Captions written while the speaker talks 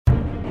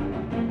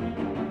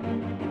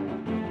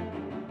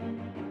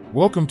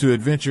Welcome to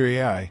Adventure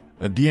AI,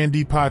 a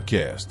D&D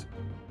podcast.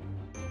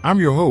 I'm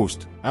your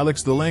host,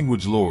 Alex the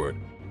Language Lord.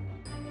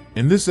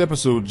 In this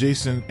episode,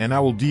 Jason and I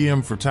will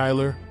DM for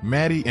Tyler,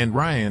 Maddie, and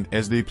Ryan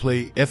as they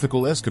play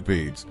Ethical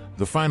Escapades,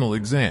 the final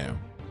exam.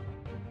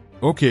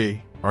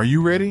 Okay, are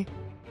you ready?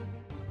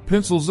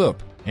 Pencils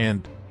up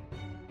and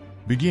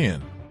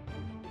begin.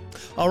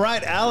 All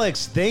right,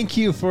 Alex, thank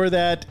you for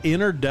that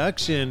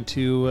introduction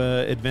to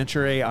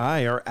Adventure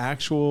AI, our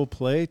actual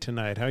play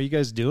tonight. How are you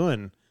guys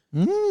doing?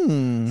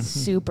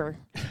 Super.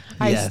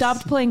 I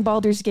stopped playing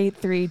Baldur's Gate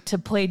 3 to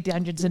play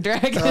Dungeons and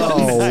Dragons.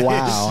 Oh,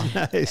 wow.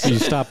 Nice. So you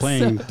stopped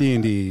playing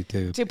D&D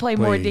to play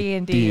more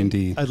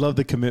D&D. I love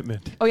the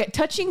commitment. Oh yeah,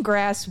 touching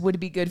grass would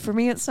be good for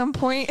me at some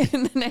point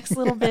in the next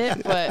little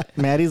bit, but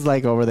Maddie's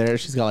like over there.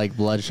 She's got like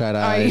bloodshot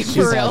eyes.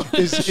 for real?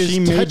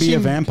 She may be a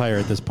vampire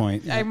at this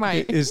point. I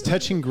might. Is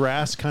touching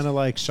grass kind of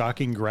like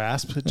shocking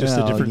grasp, just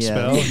a different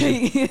spell?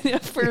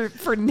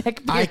 for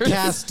neck I beers.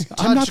 cast touch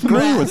I'm not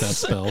familiar with that grass.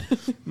 spell.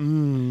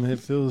 It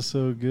feels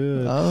so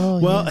good. Oh,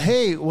 well,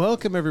 hey,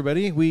 welcome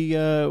everybody. We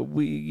I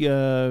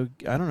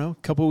don't know,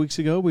 a couple weeks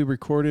ago we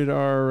recorded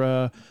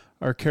our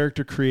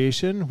character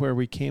creation where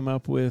we came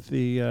up with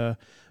the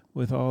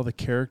with all the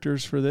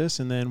characters for this,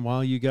 and then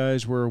while you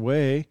guys were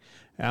away,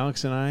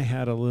 Alex and I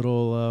had a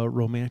little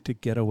romantic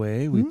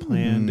getaway. We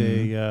planned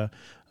a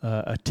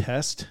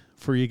test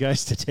for you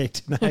guys to take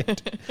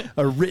tonight,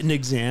 a written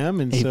exam,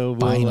 and so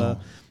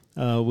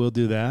we'll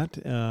do that.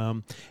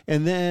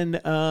 And then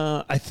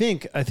I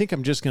think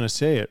I'm just going to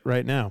say it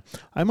right now.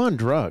 I'm on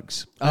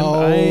drugs. I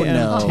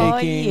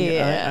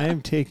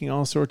am taking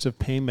all sorts of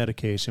pain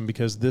medication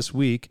because this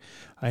week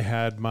I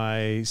had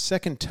my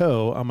second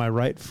toe on my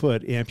right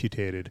foot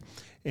amputated.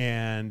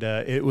 And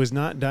it was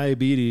not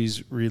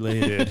diabetes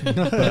related,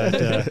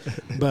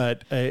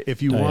 but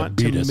if you want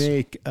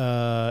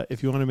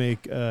to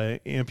make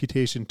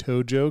amputation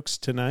toe jokes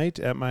tonight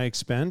at my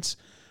expense,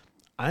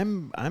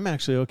 I'm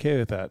actually okay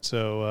with that.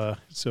 So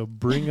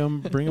bring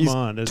them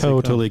on. He's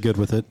totally good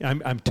with it.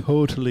 I'm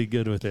totally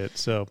good with it.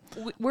 So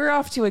We're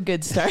off to a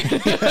good start.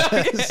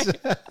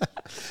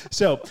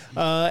 so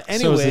anyway,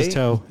 so is his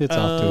toe. It's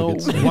off to a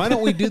good start. Why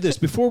don't we do this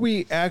before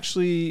we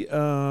actually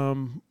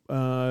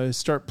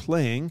start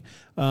playing?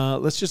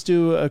 Let's just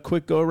do a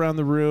quick go around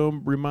the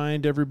room.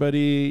 Remind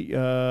everybody.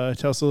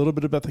 Tell us a little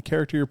bit about the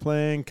character you're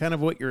playing. Kind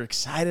of what you're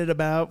excited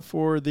about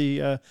for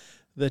the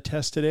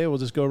test today. We'll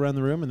just go around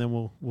the room and then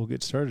we'll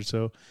get started.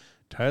 So,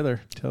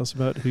 Tyler, tell us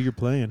about who you're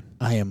playing.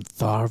 I am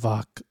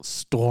Tharvok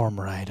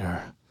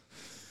Stormrider,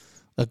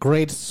 a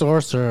great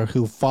sorcerer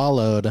who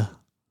followed,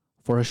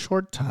 for a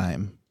short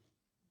time,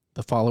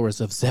 the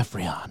followers of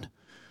Zephyrion,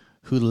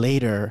 who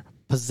later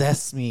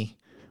possessed me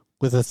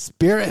with a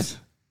spirit.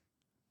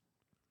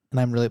 And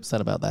I'm really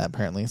upset about that,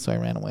 apparently, so I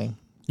ran away.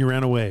 You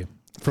ran away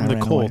from the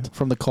cult.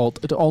 From the cult.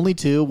 Only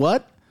to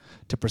what?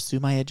 To pursue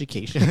my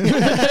education.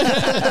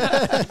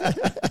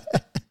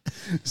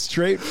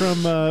 Straight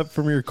from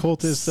your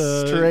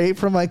cultist. Straight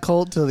from my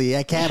cult to the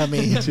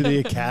academy. To the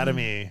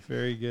academy.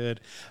 Very good.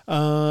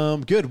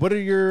 Good. What are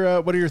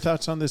your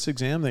thoughts on this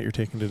exam that you're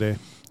taking today?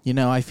 You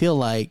know, I feel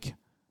like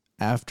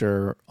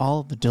after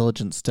all the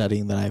diligent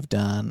studying that I've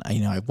done,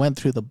 I went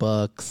through the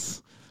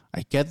books.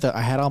 I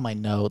had all my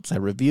notes. I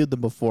reviewed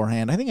them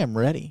beforehand. I think I'm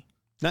ready.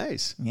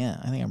 Nice.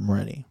 Yeah, I think I'm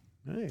ready.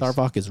 Nice.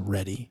 Tharvok is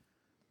ready.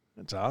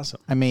 That's awesome.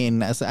 I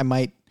mean, I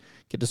might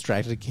get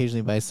distracted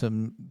occasionally by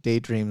some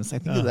daydreams. I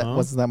think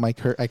wasn't that my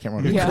curse? I can't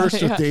remember. You're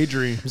cursed with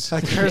daydreams.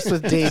 I cursed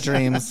with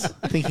daydreams,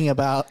 thinking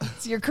about.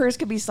 So your curse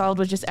could be solved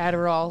with just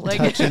Adderall.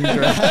 Touching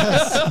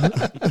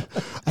grass.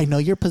 I know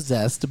you're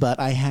possessed, but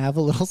I have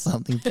a little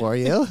something for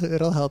you.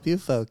 It'll help you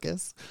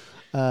focus.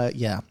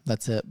 Yeah,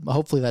 that's it.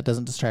 Hopefully that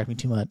doesn't distract me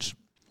too much.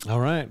 All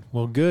right.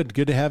 Well, good.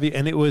 Good to have you.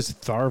 And it was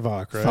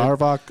Tharvok, right?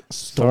 Tharvok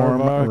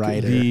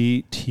Stormrider.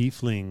 The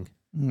tiefling.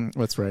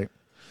 That's right.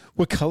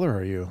 What color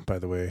are you, by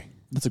the way?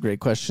 That's a great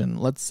question.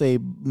 Let's say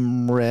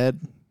red.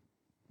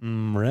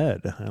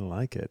 Red. I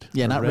like it.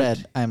 Yeah, not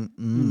red. I'm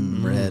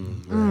red.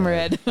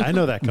 Red. I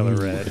know that color,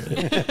 red.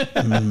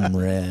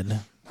 Red.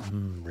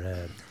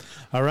 Red.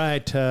 All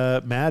right,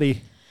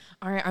 Maddie.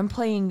 All right, I'm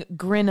playing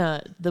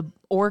Grinna, the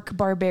orc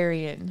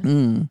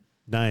barbarian.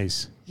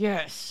 Nice.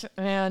 Yes,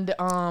 and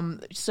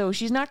so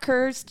she's not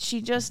cursed.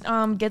 She just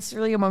gets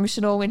really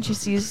emotional when she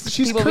sees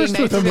She's people cursed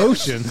being nice with to her.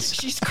 emotions.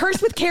 She's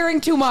cursed with caring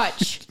too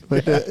much. Will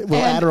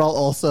Adderall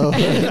also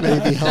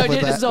maybe help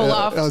with that?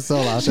 Zoloft.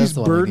 Zoloft. She's That's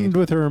the one we burdened need.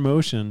 with her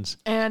emotions.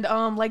 And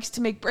likes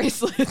to make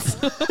bracelets.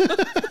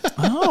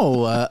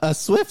 Oh, a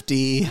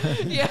Swiftie.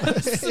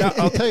 Yes. Now,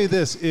 I'll tell you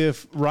this: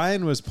 if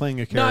Ryan was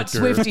playing a Not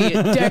character, Swifty.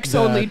 Dex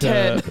only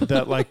 10.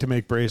 that liked to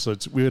make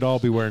bracelets, we would all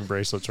be wearing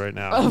bracelets right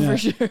now. Oh, for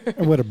sure.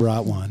 I would have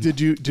brought one.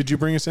 Did you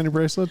bring us any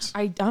bracelets?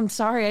 I'm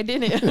sorry, I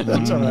didn't.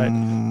 That's all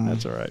right.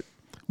 That's all right.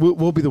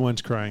 We'll be the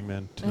ones crying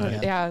then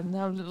tonight. Yeah.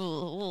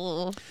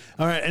 All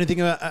right. Anything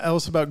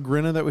else about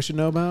Grinna that we should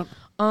know about?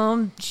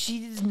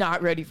 She's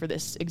not ready for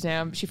this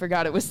exam. She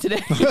forgot it was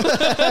today.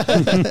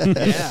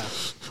 Yeah.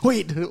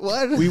 Wait,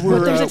 what?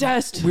 There's a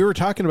test. We were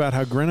talking about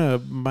how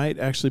Grinna might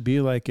actually be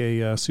like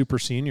a super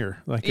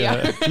senior. Like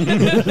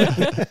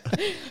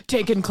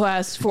Taken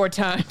class 4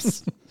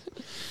 times.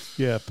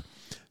 Yep.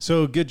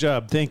 So good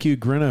job. Thank you,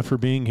 Grinna, for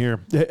being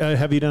here.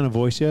 Have you done a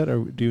voice yet,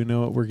 or do you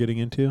know what we're getting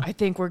into? I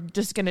think we're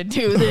just going to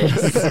do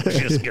this.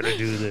 Just going to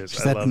do this.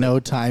 She's had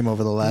no time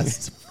over the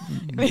last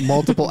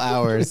multiple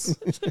hours.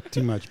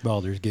 Too much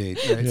Baldur's Gate.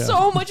 Right? Yeah.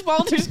 So much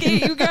Baldur's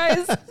Gate, you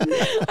guys.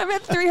 I'm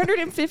at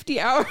 350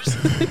 hours.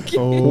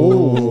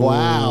 Oh,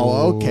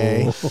 wow.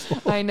 Okay.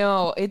 I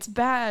know. It's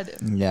bad.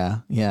 Yeah.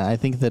 I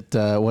think that,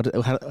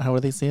 how do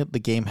they say it? The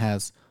game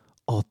has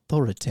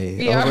authority.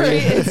 Yeah, over right. you.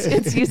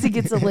 It's using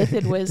its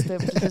illithid wisdom.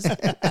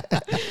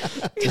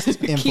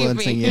 Just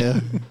influencing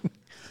you.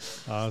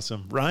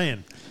 Awesome.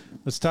 Ryan,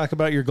 let's talk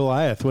about your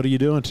Goliath. What are you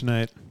doing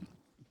tonight?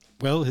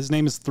 Well, his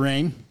name is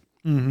Thrain,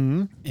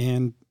 Mm-hmm.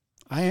 and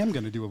I am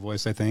going to do a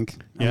voice, I think.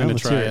 I'm Yeah, going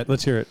let's to try hear it.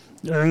 Let's hear it.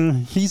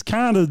 He's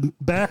kind of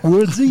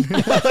backwoodsy.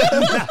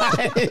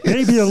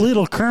 Maybe a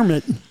little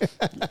Kermit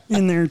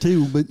in there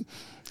too, but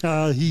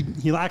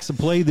he likes to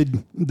play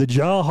the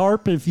jaw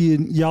harp. If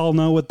y'all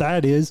know what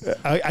that is.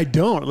 I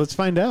don't. Let's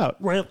find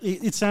out. Well,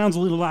 it sounds a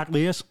little like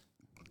this.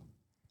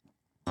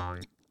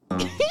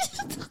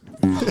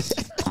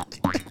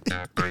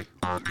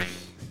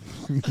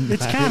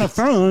 It's kind of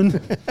fun.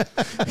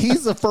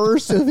 He's the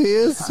first of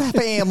his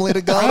family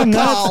to go to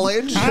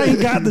college. I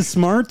ain't got the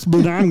smarts,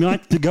 but I'm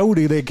like to go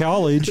to the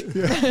college.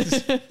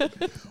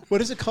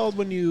 What is it called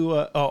when you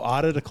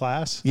audit a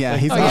class? Yeah,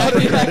 he's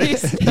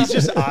He's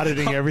just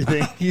auditing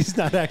everything. He's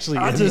not actually.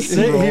 I just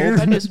sit here.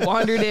 I just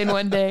wandered in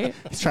one day.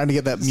 He's trying to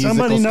get that musical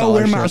Somebody know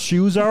where my scholarship.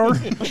 shoes are?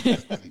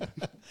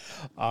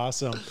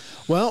 Awesome.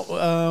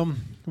 Well,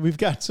 we've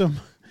got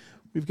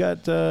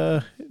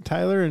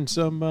Tyler and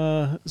some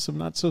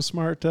not so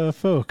smart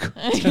folk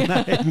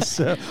tonight.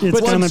 So, It's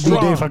but going to be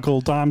strong.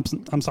 difficult. I'm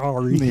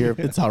sorry.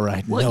 It's all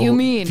right. What No, you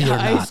mean? fear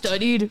I not.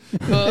 studied.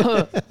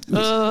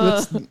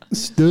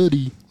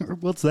 Study.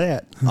 What's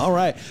that? All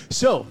right.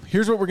 So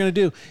here's what we're gonna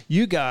do.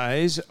 You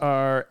guys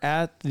are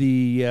at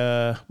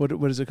the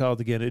what is it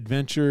called again?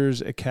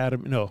 Adventures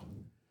Academy. No.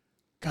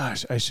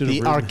 Gosh, I should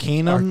have. The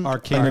Arcanum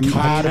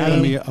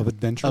Academy of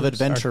Adventurers. of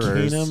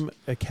Adventurers. Arcanum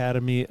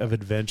Academy of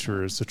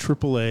Adventurers, the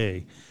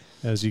AAA,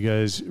 as you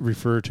guys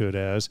refer to it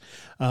as.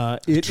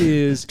 It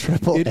is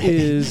Triple It A.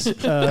 is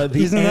the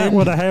Isn't that end.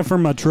 what I have for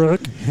my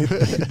truck?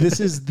 This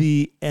is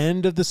the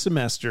end of the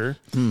semester.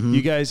 Mm-hmm.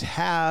 You guys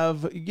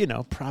have,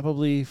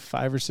 probably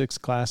 5 or 6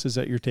 classes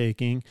that you're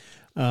taking.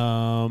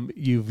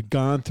 You've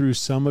gone through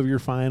some of your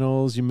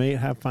finals. You may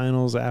have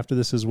finals after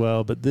this as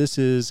well, but this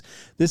is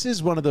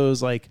one of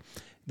those like.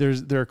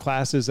 There are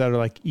classes that are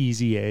like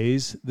easy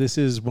A's. This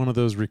is one of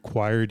those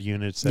required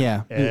units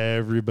that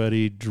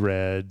everybody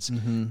dreads,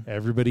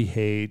 everybody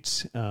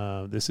hates.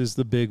 This is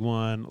the big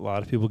one. A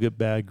lot of people get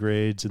bad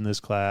grades in this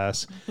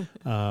class.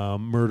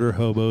 Murder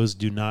hobos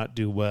do not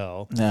do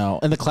well. No,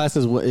 and the class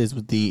is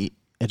with the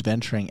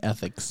adventuring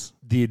ethics.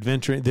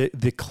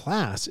 The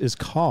class is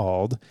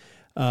called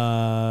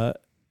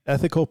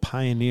Ethical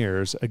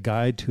Pioneers: A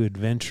Guide to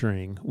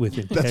Adventuring with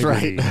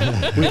Integrity.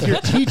 That's right. With your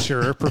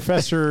teacher,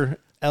 Professor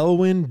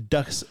Elwin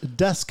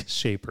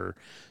Duskshaper.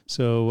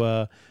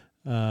 So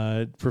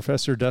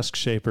Professor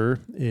Duskshaper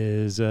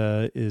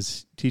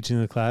is teaching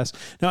the class.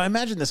 Now I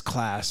imagine this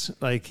class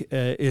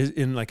is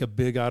in like a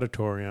big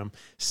auditorium,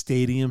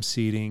 stadium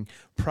seating,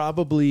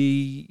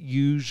 probably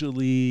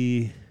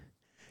usually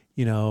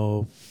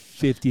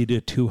 50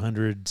 to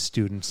 200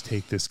 students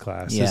take this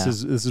class. Yeah.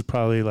 This is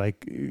probably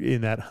like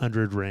in that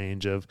 100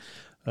 range of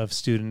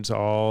students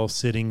all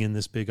sitting in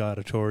this big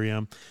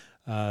auditorium.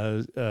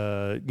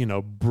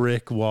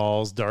 Brick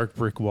walls, dark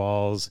brick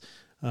walls,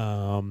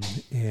 and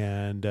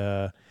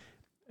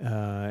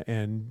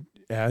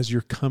as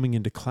you're coming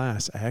into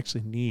class, I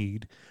actually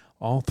need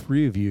all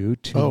 3 of you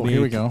to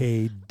make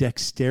a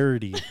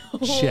dexterity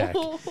check.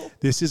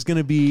 This is going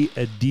to be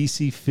a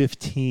DC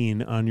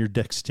 15 on your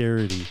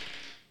dexterity.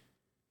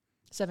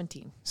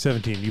 17.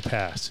 17, you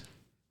pass.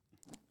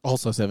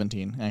 Also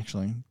 17,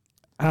 actually.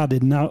 I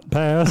did not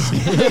pass.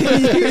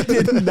 You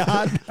did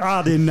not.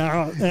 I did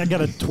not. I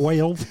got a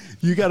 12.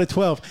 You got a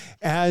 12.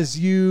 As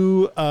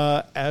you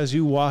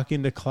walk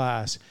into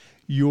class,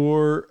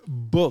 your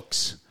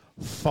books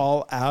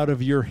fall out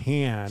of your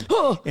hand,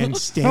 and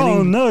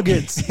standing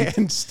nuggets.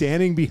 and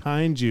standing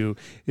behind you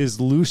is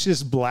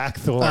Lucius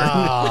Blackthorn.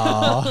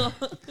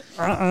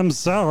 I'm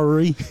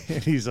sorry.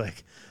 And he's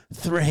like,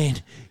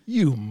 Thrain,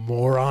 you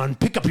moron,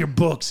 pick up your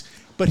books.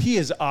 But he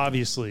is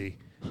obviously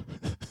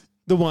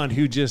the one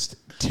who just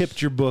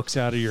tipped your books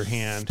out of your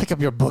hand. Pick up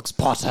your books,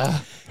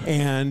 Potter.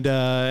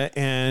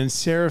 And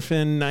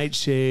Seraphim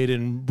Nightshade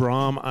and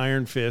Brahm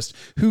Iron Fist,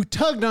 who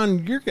tugged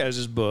on your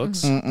guys'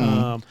 books.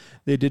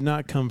 They did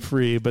not come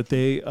free, but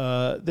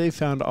they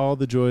found all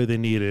the joy they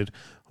needed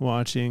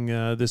watching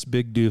this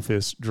big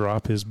doofus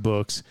drop his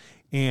books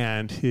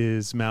and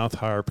his mouth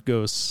harp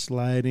goes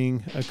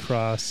sliding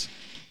across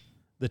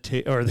the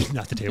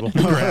not the table,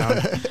 the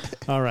ground.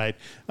 All right.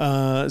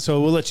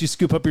 So we'll let you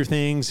scoop up your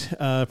things.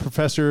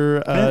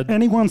 Professor.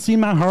 Anyone see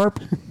my harp?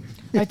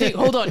 I think.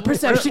 Hold on.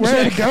 Perception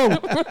Where'd check.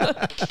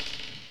 it go?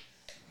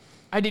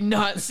 I did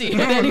not see it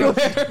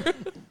anywhere.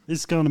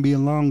 It's going to be a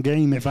long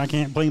game if I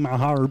can't play my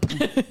harp.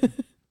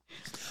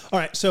 All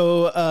right.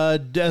 So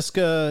Dusk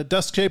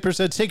Shaper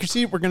said, take your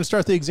seat. We're going to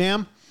start the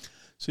exam.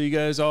 So you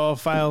guys all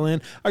file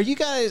in. Are you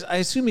guys, I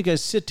assume you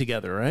guys sit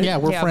together, right? Yeah,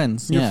 we're Yeah.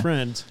 friends. You're Yeah.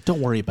 friends. Don't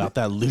worry about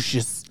that,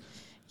 Lucius.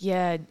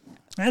 Yeah.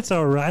 That's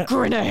all right.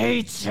 Grinna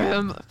hates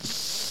him.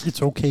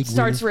 It's okay.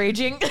 Starts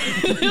raging.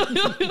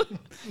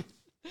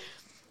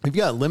 We've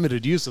got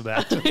limited use of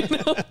that.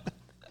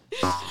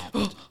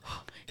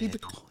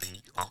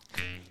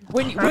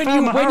 When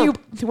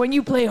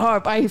you play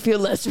harp, I feel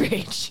less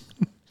rage.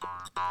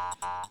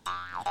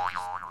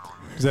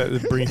 Does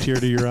that bring a tear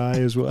to your eye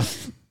as well?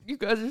 You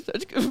guys are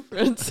such good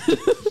friends.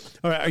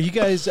 All right. Are you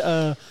guys,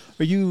 are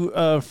you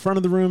front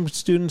of the room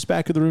students,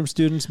 back of the room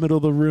students, middle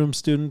of the room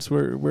students?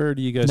 Where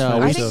do you guys No,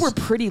 find I think yourselves?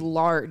 we're pretty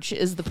large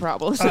is the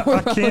problem. So I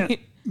we're can't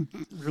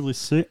really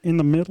sit in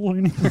the middle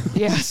anymore.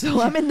 yeah, so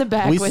I'm in the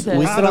back We with sit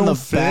it. on the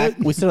fit. back.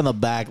 We sit on the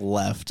back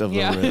left of the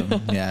Yeah.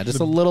 room. Yeah, just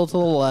a little to the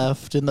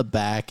left in the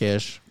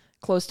back-ish.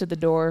 Close to the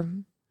door.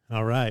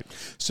 All right.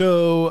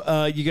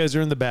 So you guys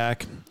are in the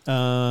back.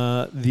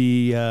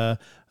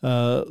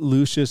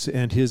 Lucius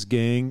and his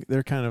gang,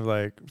 they're kind of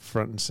like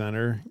front and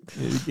center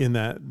in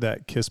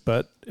that kiss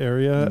butt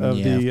area of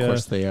Of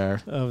course they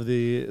are. of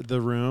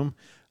the room.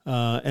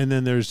 And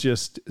then there's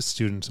just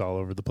students all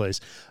over the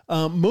place.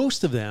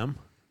 Most of them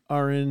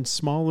are in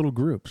small little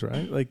groups,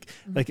 right?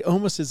 Like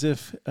almost as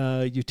if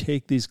you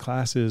take these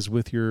classes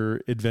with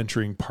your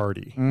adventuring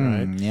party,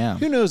 right? Yeah.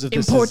 Who knows if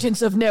this is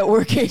Importance of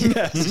networking.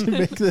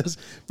 yes,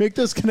 make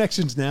those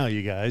connections now,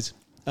 you guys.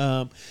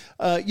 Some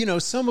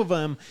of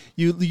them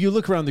you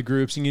look around the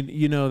groups and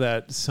you know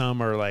that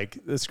some are like,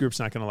 this group's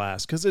not going to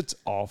last because it's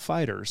all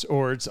fighters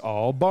or it's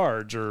all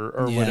bards or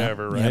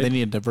whatever, right? Yeah, they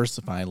need to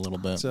diversify a little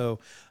bit. So,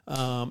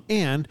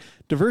 and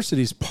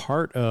diversity is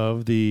part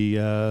of the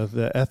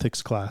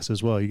ethics class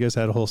as well. You guys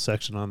had a whole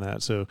section on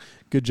that. So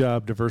good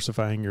job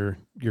diversifying your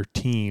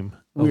team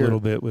a little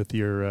bit with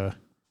your.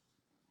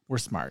 We're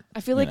smart.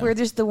 I feel like you know. we're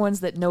just the ones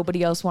that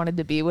nobody else wanted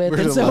to be with. We're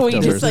And the so we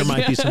leftovers. just There like,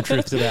 might be some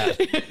truth to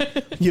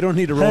that. You don't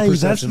need to roll Hey,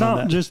 that's perception on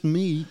not that. just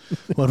me.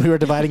 When we were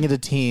dividing into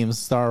teams,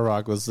 Star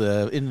Rock was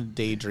in a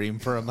daydream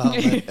for a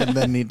moment, and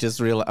then he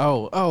just realized,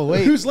 oh,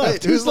 wait. Who's left?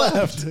 Wait, Who's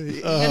left?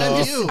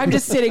 and I'm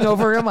just sitting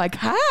over him like,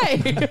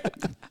 hi.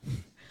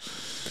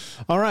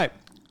 All right.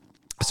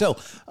 So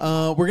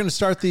we're going to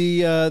start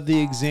the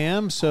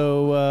exam.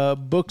 So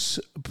books,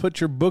 put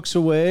your books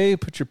away,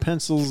 put your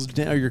pencils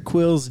down, or your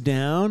quills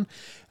down,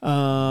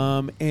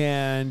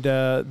 and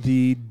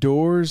the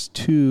doors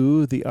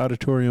to the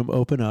auditorium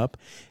open up,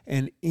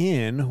 and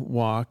in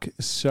walk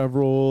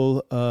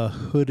several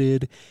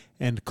hooded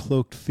and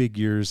cloaked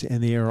figures,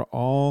 and they are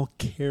all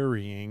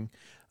carrying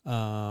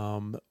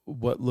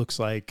what looks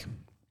like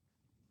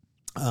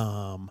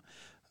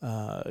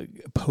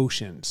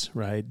potions,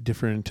 right?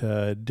 Different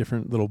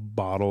little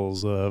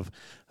bottles of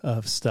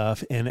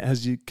stuff. And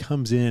as it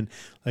comes in,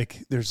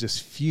 like there's this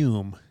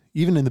fume,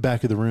 even in the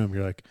back of the room,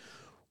 you're like,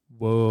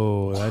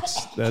 whoa,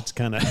 that's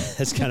kind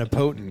of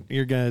potent.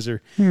 You guys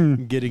are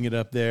getting it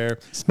up there.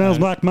 Smells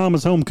like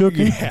Mama's home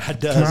cooking. Yeah, it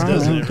does,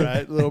 doesn't it?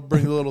 Right?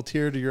 Bring a little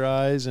tear to your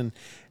eyes, and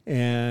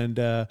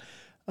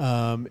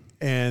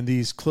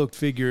these cloaked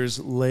figures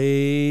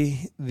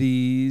lay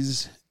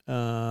these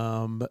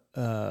vials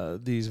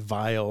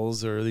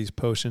or these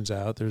potions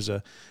out. There's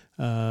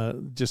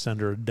just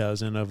under a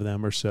dozen of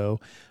them or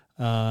so,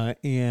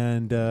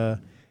 and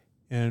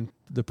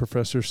the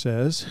professor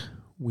says,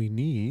 we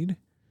need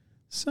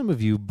some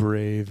of you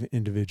brave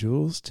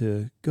individuals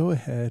to go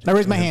ahead. I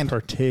raise my and hand.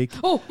 Partake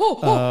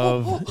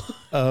of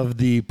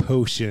the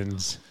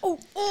potions. So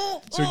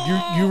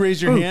you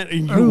raise your hand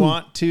and you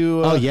want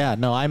to. Oh yeah,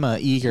 no, I'm an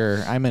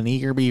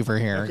eager beaver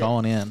here, Okay.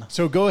 going in.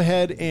 So go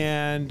ahead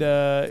and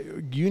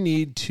you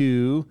need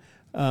to.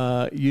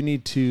 Are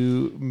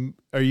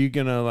you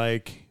gonna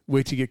like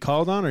wait to get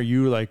called on? Or are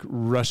you like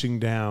rushing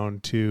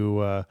down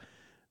to?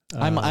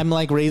 I'm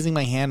like raising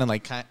my hand and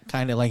like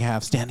kind of like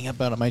half standing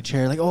up out of my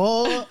chair, like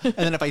and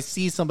then if I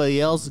see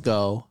somebody else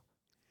go,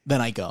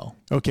 then I go.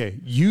 Okay,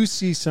 you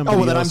see somebody.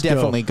 Well, then I'm else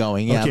definitely go.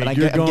 going. Yeah, Okay, but I'm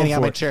you're getting going out of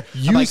for my it. chair.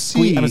 You I'm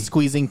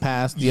squeezing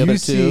past the other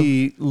two. You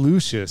see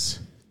Lucius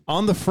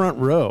on the front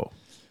row,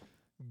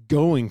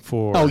 going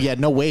for. Oh yeah,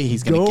 no way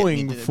he's going going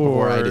to get me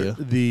before I do.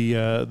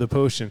 the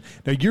potion.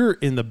 Now you're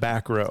in the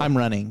back row. I'm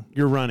running.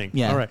 You're running.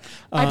 Yeah. All right.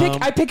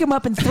 I pick him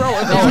up and throw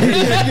him.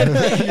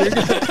 You're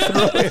gonna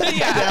throw it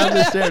down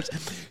the stairs.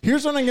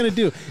 Here's what I'm going to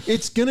do.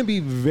 It's going to be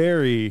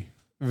very,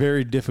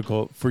 very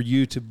difficult for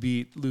you to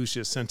beat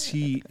Lucius since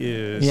he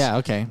is. Yeah.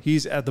 Okay.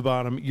 He's at the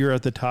bottom. You're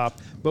at the top.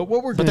 But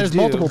what we're going to do. But there's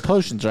multiple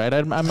potions, right?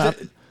 I'm not.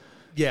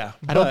 Yeah.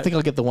 I don't think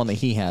I'll get the one that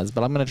he has,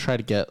 but I'm going to try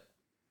to get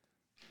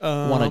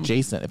one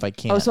adjacent if I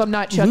can. Oh, so I'm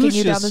not chucking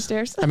you down Lucius- the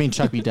stairs? I mean,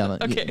 chuck me down.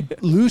 Okay.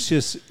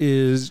 Lucius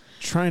is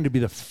trying to be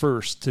the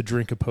first to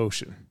drink a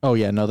potion. Oh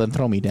yeah, no, then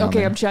throw me down. Okay,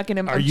 there. I'm chucking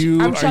him. Are I'm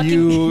you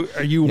chucking,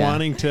 yeah.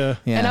 wanting to?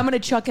 Yeah. And I'm going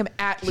to chuck him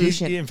at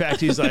Lucian. In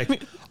fact, he's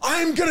like,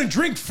 I'm gonna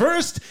drink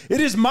first. It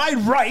is my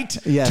right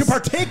Yes. to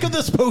partake of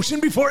this potion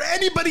before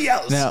anybody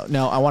else.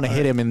 No, I want to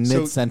hit him in So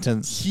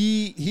mid-sentence.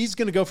 He's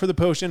gonna go for the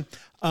potion.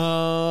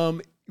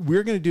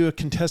 We're going to do a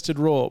contested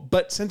roll,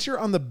 but since you're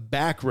on the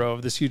back row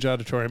of this huge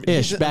auditorium,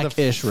 he's in the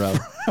Back-ish row.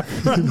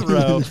 front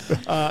row,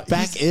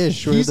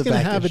 Back-ish. Where's he's the going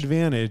to have back-ish?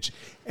 advantage,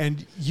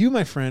 and you,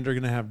 my friend, are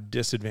going to have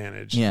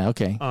disadvantage. Yeah,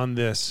 okay. On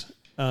this,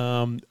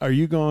 are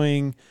you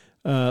going?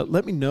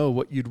 Let me know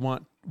what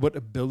what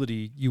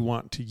ability you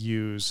want to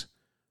use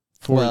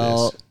for this.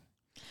 Well,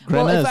 if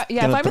Grenna's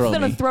I'm gonna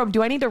going to me. throw him,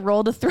 do I need to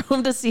roll to throw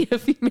him to see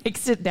if he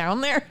makes it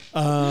down there?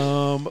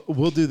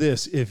 We'll do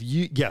this.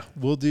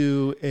 We'll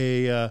do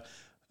a.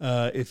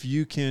 If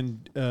you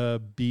can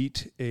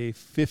beat a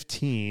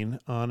 15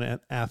 on an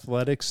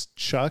athletics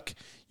chuck,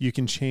 you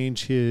can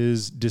change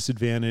his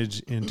disadvantage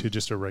into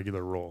just a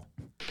regular roll.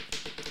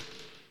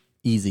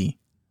 Easy.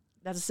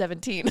 That's a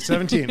 17.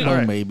 17. All Oh,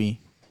 right. maybe.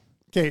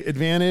 Okay,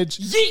 advantage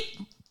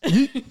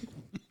Yeet!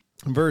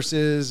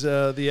 versus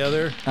the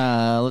other.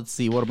 Let's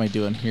see. What am I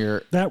doing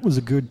here? That was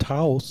a good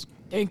toss.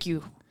 Thank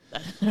you.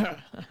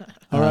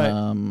 All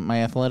right.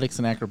 My athletics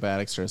and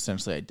acrobatics are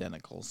essentially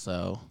identical.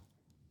 So.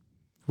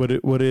 What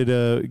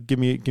did give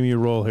me a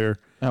roll here?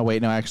 Oh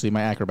wait, no. Actually,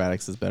 my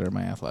acrobatics is better.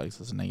 My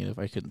athletics is a negative.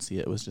 I couldn't see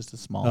it. It was just a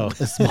small, Oh.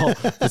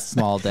 a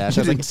small dash.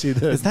 You I was didn't like, see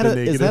the is that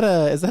negative?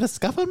 is that a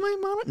scuff on my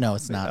monitor? No,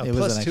 it's not. A It was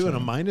plus an 2 and a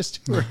actual- minus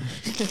 2. Or-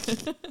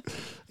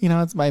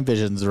 It's my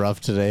vision's rough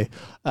today.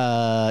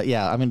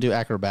 Yeah, I'm gonna do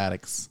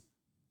acrobatics.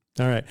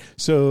 All right.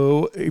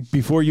 So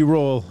before you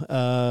roll,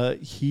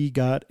 he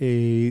got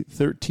a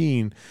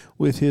 13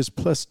 with his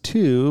plus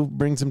 2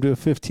 brings him to a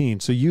 15.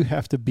 So you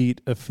have to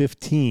beat a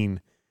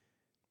 15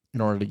 In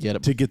order to get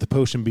it. to get the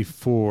potion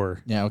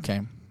before. Yeah.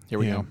 Okay. Here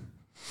we Yeah. go.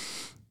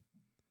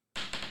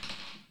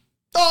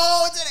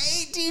 Oh, it's an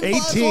 18.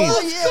 18.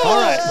 All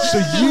right.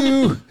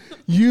 So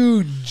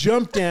you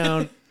jump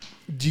down.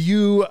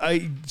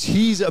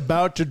 He's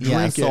about to Yeah.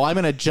 drink So it. I'm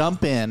gonna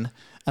jump in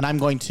and I'm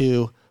going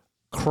to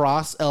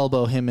cross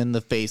elbow him in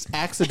the face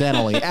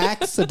accidentally.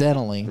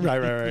 Accidentally.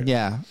 Right.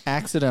 Yeah,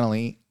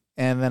 accidentally,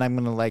 and then I'm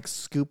gonna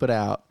scoop it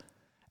out,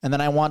 and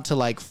then I want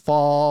to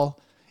fall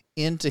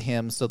into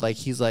him so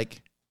he's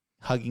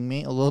hugging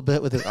me a little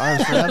bit with his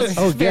arms around me.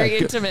 It's very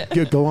intimate.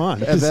 Go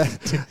on. And then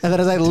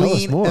as I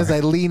us more.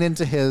 lean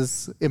into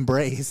his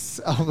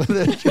embrace, I'm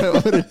gonna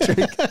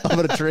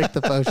drink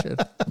the potion.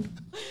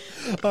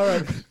 All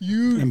right.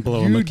 And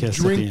blow him a kiss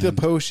at drink the the end.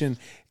 potion,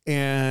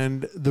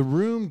 and the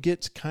room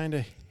gets kind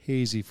of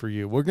hazy for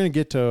you. We're going to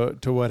get to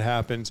what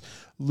happens.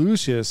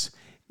 Lucius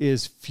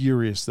is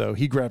furious, though.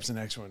 He grabs the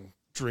next one,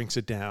 drinks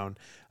it down.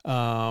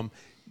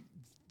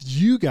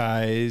 You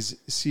guys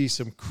see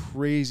some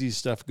crazy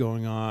stuff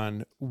going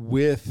on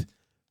with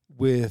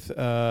what's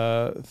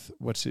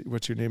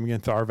your name again?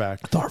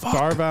 Tharvak.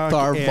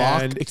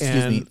 Tharvok.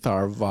 Excuse me.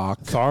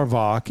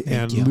 Tharvok Thank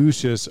and you.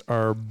 Lucius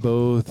are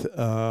both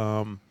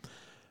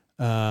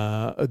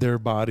their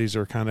bodies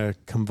are kind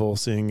of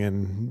convulsing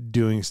and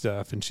doing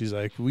stuff, and she's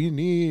like, we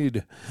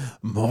need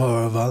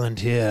more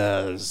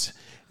volunteers.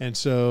 And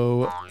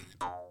so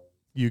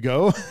you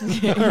go.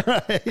 All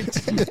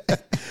right.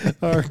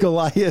 Our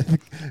Goliath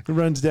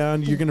runs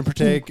down. You're going to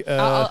partake.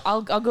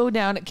 I'll go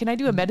down. Can I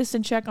do a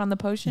medicine check on the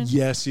potion?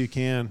 Yes, you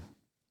can.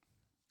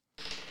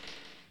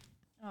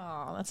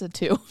 Oh, that's a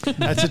 2.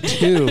 That's a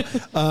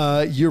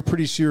 2. You're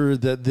pretty sure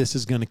that this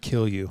is going to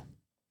kill you.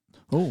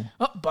 Oh,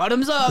 Oh,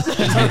 bottoms up. So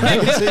you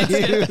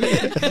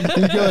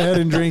go ahead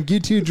and drink. You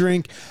two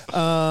drink.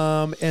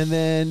 And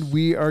then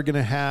we are going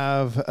to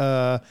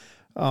have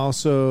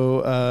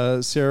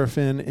also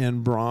Seraphim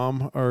and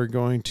Brahm are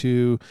going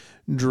to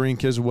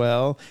drink as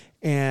well.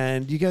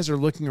 And you guys are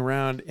looking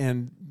around,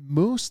 and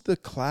most of the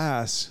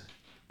class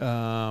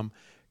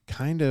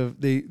kind of,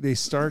 they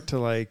start to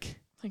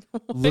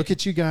look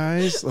at you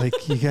guys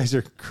like you guys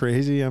are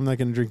crazy. I'm not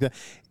going to drink that.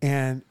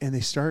 And they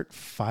start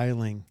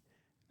filing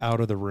out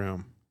of the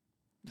room,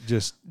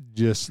 just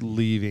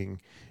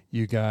leaving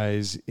you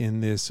guys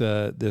in this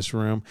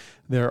room.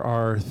 There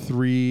are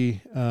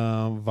 3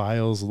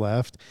 vials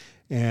left,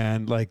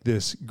 and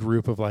this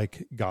group of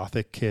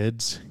gothic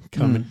kids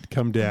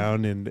come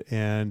down, and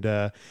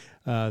they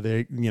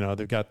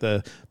they've got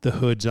the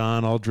hoods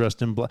on, all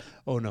dressed in black.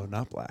 Oh no,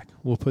 not black.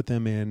 We'll put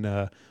them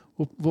in.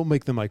 We'll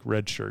make them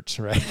red shirts,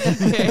 right?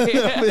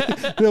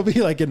 They'll be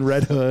in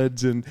red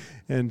hoods and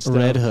stuff.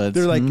 Red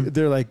hoods.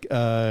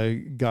 They're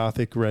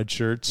gothic red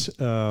shirts.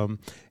 And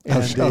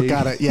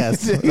got it.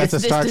 Yes, that's a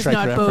This Star does Trek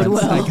not bode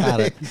reference. well. I got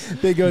it.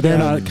 They go They're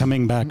down. not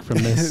coming back from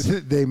this.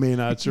 They may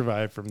not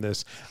survive from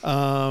this.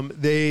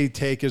 They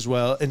take as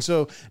well. And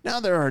so now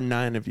there are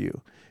 9 of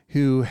you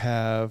who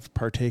have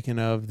partaken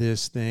of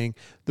this thing.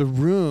 The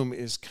room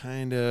is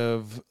kind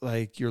of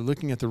you're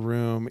looking at the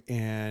room,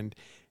 and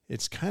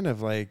it's kind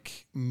of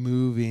like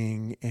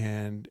moving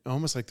and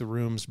almost like the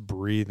room's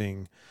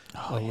breathing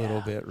a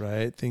little bit,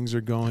 right? Things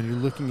are going. You're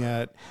looking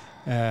at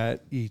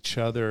each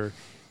other,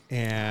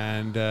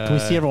 and Can we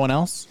see everyone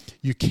else?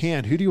 You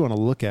can. Who do you want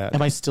to look at?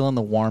 Am I still in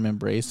the warm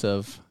embrace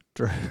of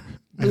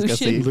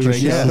Lucian?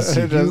 Yes,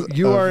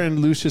 you are in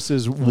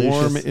Lucius's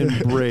warm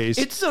embrace.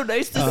 It's so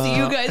nice to see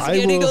you guys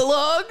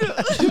along.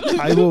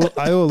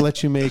 I will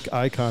let you make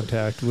eye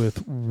contact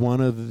with one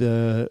of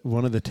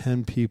the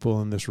 10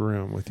 people in this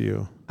room with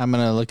you. I'm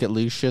gonna look at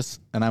Lucius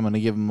and I'm gonna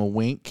give him a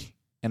wink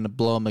and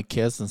blow him a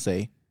kiss and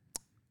say,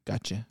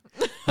 "Gotcha."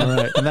 All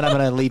right, and then I'm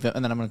gonna leave him.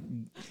 And then I'm gonna.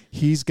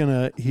 He's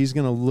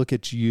gonna look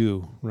at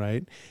you,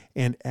 right?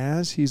 And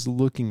as he's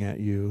looking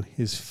at you,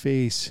 his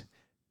face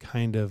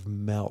kind of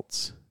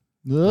melts.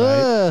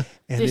 Right?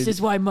 This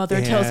is why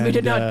Mother tells me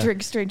to not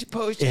drink strange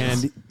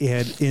potions.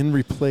 And in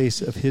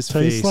replace of his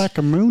Tastes face, like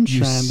a moonshine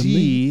you to me.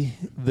 see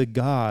the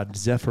god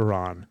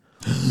Zephyron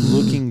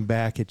looking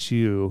back at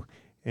you,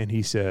 and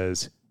he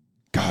says,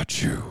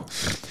 "Got you."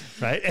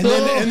 Right, and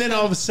then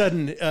all of a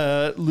sudden,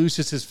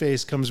 Lucius's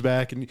face comes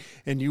back, and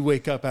you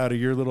wake up out of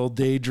your little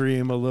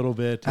daydream a little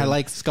bit. I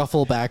like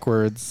scuffle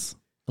backwards,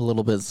 a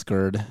little bit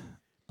scared,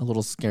 a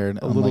little scared.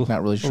 I'm like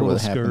not really sure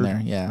what happened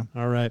there. Yeah.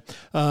 All right.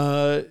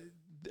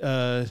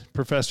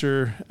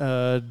 Professor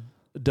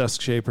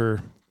Dusk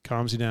Shaper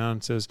calms you down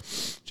and says,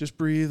 just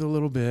breathe a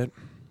little bit.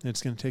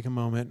 It's going to take a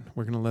moment.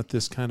 We're going to let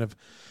this kind of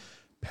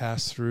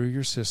pass through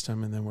your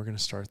system, and then we're going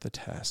to start the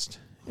test.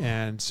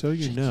 And so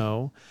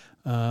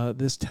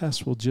this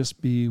test will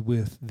just be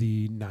with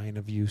the 9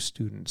 of you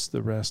students.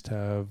 The rest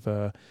have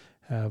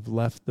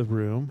left the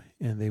room,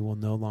 and they will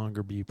no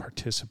longer be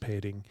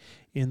participating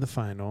in the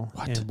final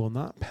and will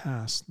not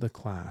pass the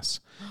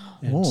class.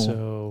 And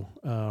so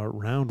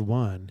round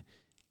 1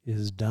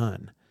 is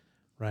done,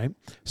 right?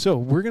 So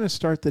we're going to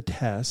start the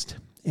test,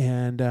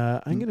 and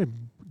I'm going to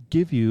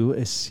give you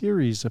a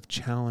series of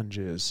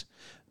challenges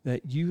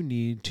that you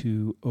need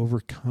to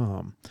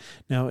overcome.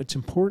 Now, it's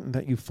important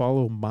that you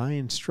follow my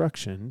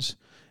instructions,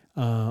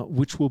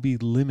 which will be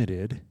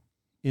limited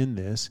in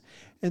this,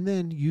 and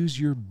then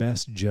use your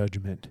best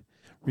judgment.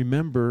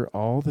 Remember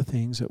all the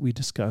things that we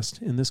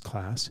discussed in this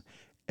class.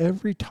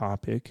 Every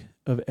topic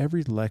of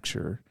every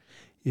lecture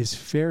is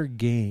fair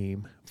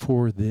game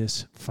for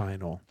this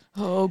final.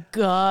 Oh,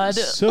 God.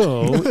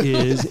 So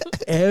is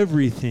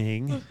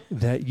everything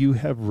that you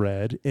have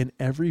read in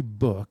every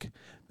book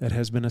that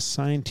has been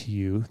assigned to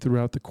you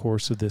throughout the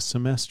course of this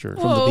semester.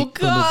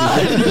 God.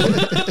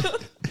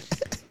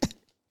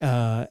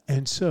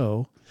 And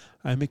so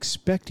I'm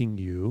expecting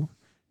you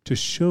to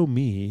show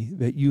me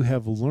that you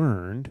have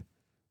learned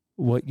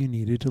what you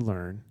needed to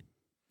learn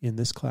in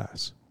this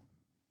class.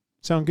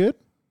 Sound good?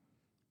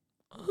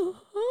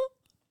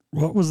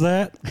 What was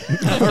that?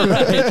 All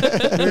right.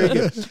 Very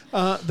good.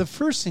 The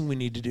first thing we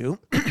need to do...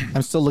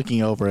 I'm still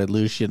looking over at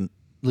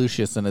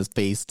Lucius and his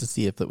face to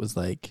see if it was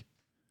like,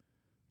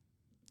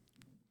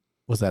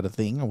 was that a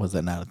thing or was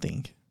that not a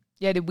thing?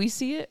 Yeah, did we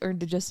see it or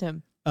did just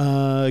him?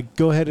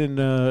 Go ahead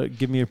and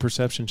give me a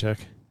perception check.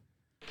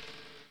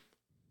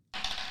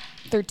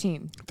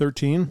 13.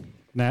 13?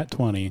 Nat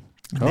 20.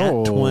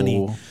 Nat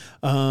 20.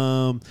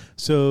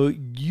 So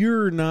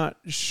you're not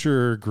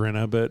sure,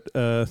 Grinna,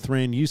 but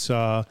Thrain, you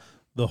saw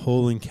the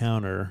whole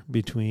encounter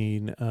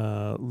between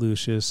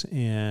Lucius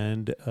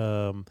and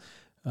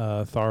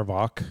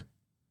Tharvok.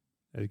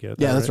 Did I get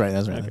that that's right.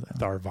 That's right. Okay.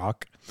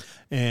 Tharvok.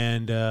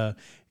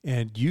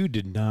 And you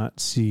did not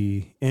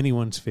see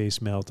anyone's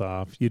face melt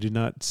off. You did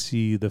not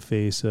see the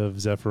face of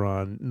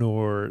Zephyron,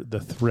 nor the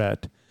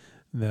threat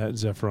that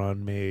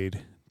Zephyron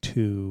made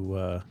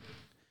to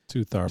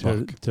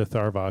Tharvok. To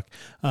Tharvok.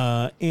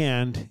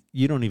 And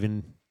you don't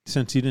even,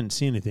 since you didn't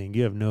see anything,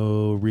 you have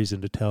no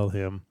reason to tell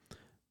him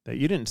that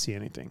you didn't see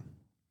anything.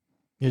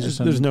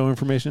 There's no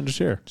information to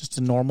share. Just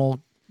a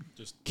normal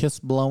kiss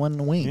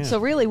blowing wing. Yeah. So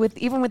really,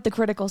 even with the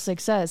critical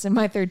success in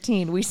my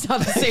 13, we saw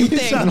the same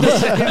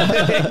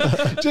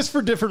thing. Just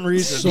for different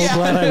reasons. So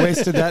glad I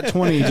wasted that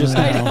 20 just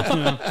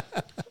now.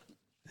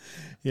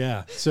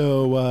 Yeah.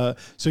 So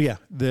yeah,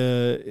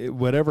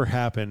 whatever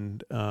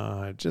happened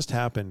just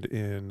happened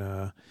in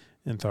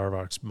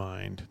Tharvok's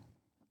mind.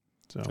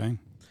 So. Okay.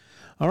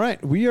 All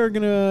right, we are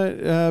going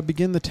to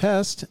begin the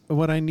test.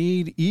 What I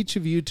need each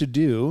of you to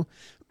do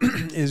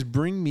is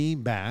bring me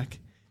back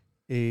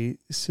a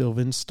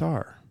Sylvan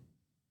Star.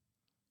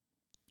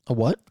 A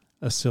what?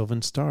 A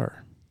Sylvan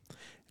Star.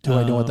 Do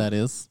I know what that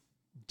is?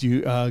 Do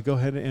you go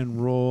ahead and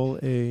roll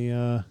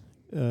a?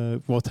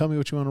 Well, tell me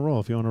what you want to roll.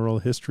 If you want to roll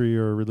history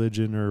or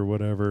religion or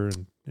whatever,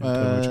 and tell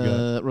me what you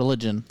got.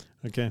 Religion.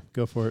 Okay,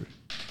 go for it.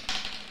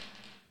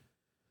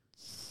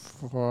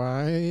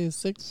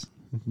 6.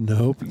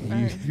 Nope.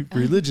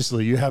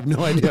 Religiously, you have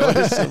no idea what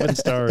a Sylvan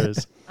Star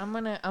is. I'm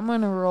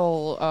gonna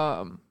roll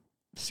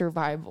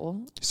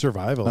survival.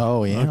 Survival.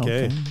 Oh yeah.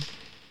 Okay.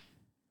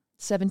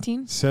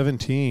 17.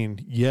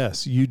 17.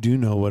 Yes, you do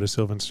know what a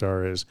Sylvan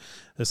Star is.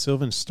 A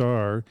Sylvan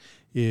Star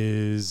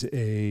is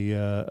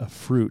a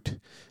fruit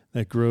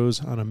that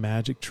grows on a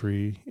magic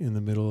tree in the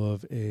middle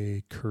of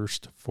a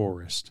cursed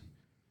forest.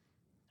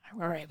 I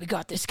All right, we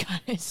got this,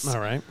 guys. All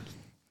right.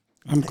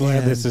 I'm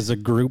glad this is a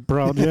group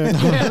project.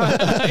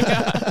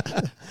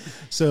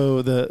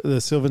 So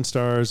the Sylvan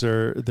Stars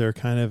they're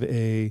kind of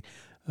a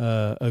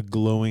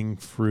glowing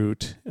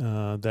fruit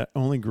that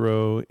only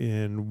grow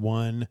in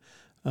one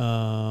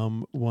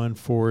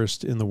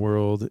forest in the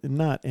world,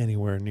 not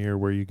anywhere near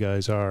where you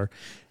guys are,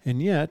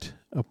 and yet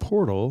a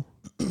portal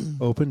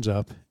opens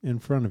up in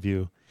front of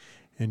you,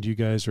 and you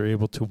guys are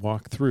able to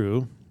walk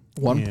through.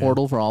 One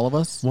portal for all of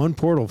us? One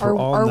portal for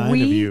all 9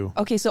 of you.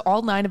 Okay, so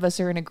all 9 of us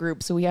are in a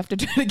group, so we have to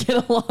try to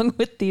get along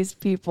with these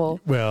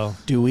people. Well,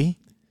 do we?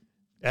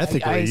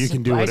 Ethically, you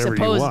can do whatever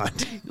you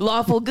want.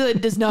 Lawful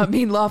good does not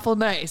mean lawful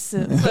nice.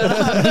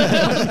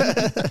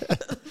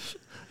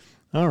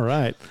 All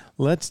right.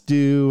 Let's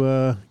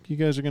do, you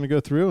guys are going to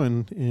go through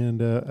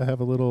and I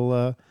have a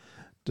little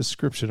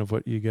description of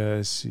what you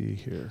guys see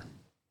here.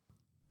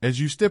 As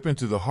you step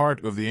into the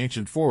heart of the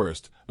ancient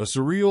forest, a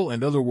surreal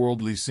and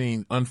otherworldly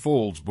scene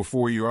unfolds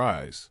before your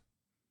eyes.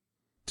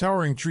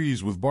 Towering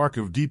trees with bark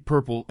of deep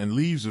purple and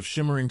leaves of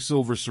shimmering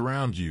silver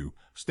surround you,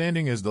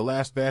 standing as the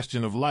last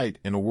bastion of light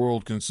in a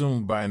world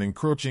consumed by an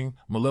encroaching,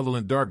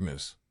 malevolent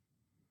darkness.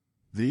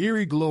 The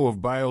eerie glow of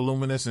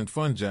bioluminescent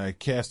fungi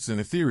casts an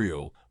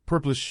ethereal,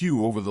 purplish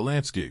hue over the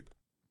landscape.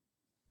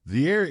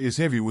 The air is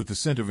heavy with the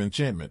scent of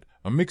enchantment,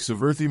 a mix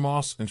of earthy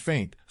moss and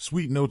faint,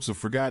 sweet notes of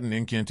forgotten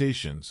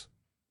incantations.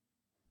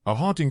 A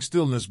haunting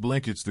stillness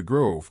blankets the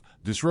grove,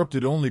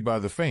 disrupted only by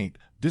the faint,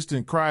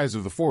 distant cries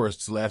of the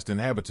forest's last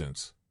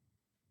inhabitants.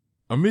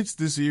 Amidst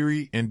this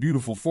eerie and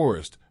beautiful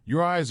forest,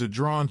 your eyes are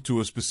drawn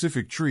to a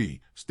specific tree,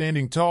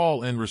 standing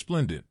tall and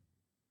resplendent.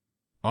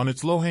 On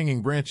its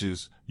low-hanging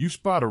branches, you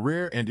spot a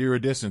rare and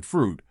iridescent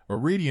fruit, a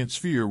radiant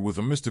sphere with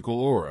a mystical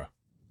aura.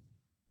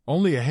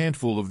 Only a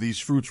handful of these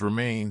fruits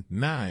remain,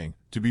 9,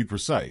 to be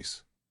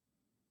precise.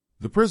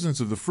 The presence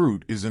of the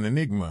fruit is an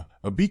enigma,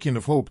 a beacon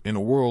of hope in a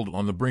world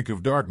on the brink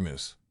of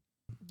darkness.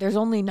 There's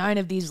only 9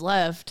 of these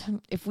left.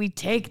 If we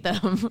take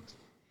them,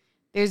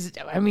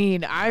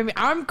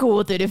 I'm cool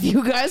with it. If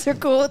you guys are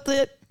cool with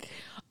it,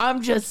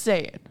 I'm just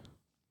saying.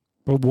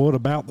 But what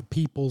about the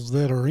peoples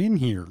that are in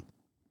here?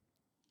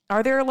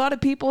 Are there a lot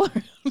of people?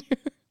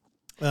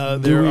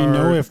 Do we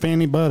know if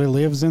anybody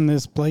lives in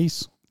this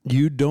place?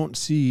 You don't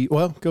see...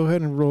 Well, go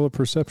ahead and roll a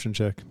perception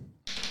check.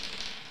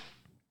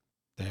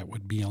 That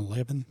would be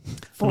 11.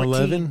 14.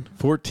 11?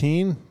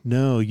 14?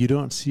 No, you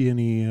don't see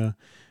any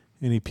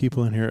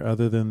people in here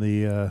other than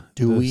the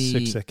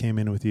 6 that came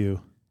in with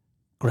you.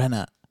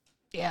 Grenna.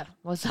 Yeah,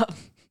 what's up?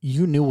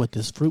 You knew what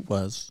this fruit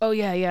was. Oh,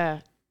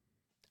 yeah.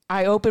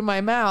 I open my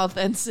mouth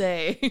and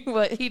say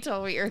what he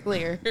told me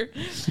earlier.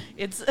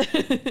 It's...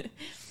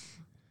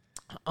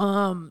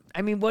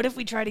 what if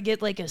we try to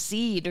get like a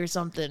seed or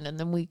something and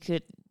then we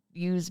could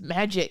use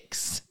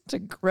magics to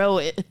grow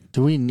it?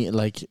 Do we need,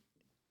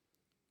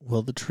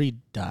 will the tree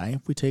die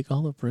if we take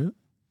all the fruit?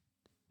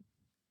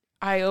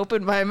 I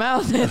open my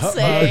mouth and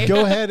say...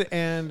 go ahead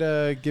and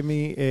give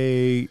me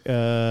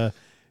a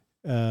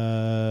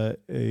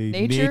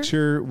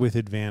nature with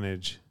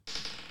advantage.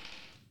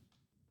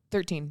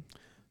 13.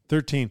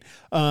 13.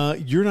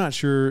 You're not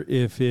sure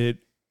if it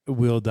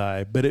will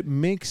die, but it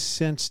makes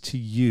sense to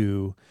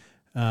you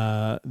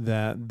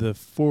that the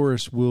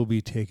forest will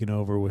be taken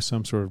over with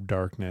some sort of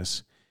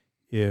darkness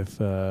if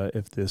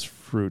this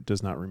fruit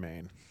does not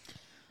remain.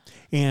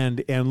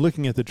 And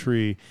looking at the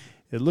tree,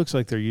 it looks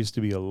like there used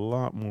to be a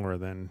lot more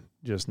than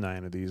just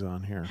 9 of these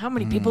on here. How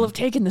many people have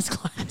taken this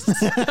class?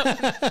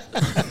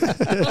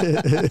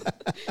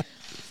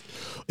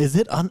 Is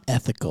it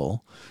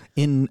unethical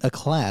in a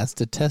class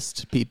to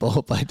test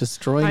people by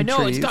destroying trees?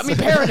 I know, it's got me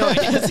paranoid.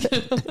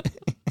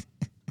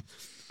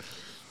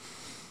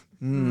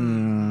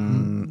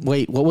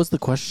 Wait, what was the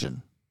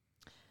question?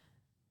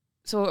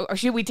 So, or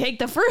should we take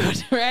the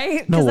fruit,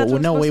 right? No,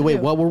 wait.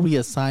 What were we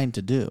assigned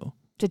to do?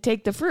 To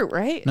take the fruit,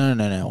 right?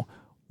 No.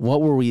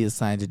 What were we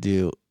assigned to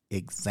do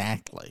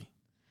exactly?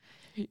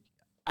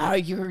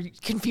 You're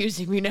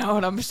confusing me now,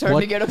 and I'm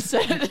starting to get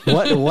upset.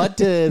 What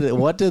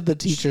did the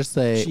teacher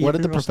say? What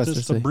did the professor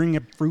say? To bring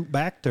a fruit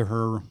back to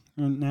her,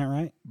 isn't that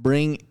right?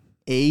 Bring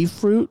a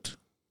fruit?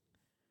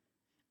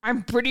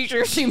 I'm pretty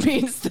sure she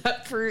means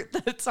that fruit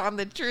that's on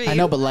the tree. I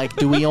know, but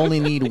do we only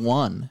need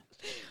one?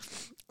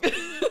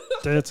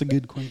 That's a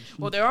good question.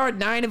 Well, there are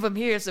 9 of them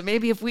here, so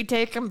maybe if we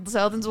take them, the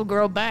Seldons will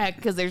grow back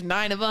because there's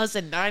 9 of us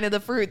and 9 of the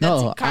fruit.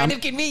 That's kind of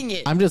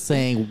convenient. I'm just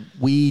saying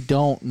we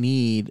don't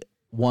need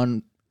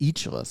one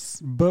each of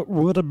us. But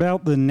what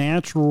about the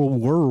natural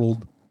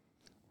world?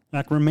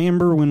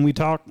 Remember when we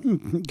got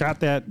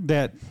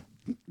that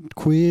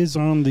quiz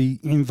on the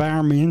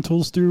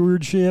environmental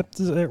stewardship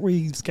that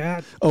we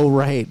got? Oh,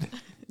 right.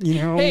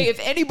 Hey, if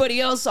anybody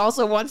else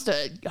also wants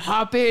to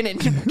hop in and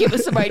give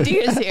us some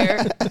ideas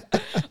here,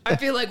 I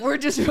feel like we're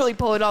just really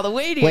pulling all the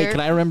weight here. Wait, can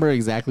I remember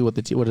exactly what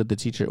did the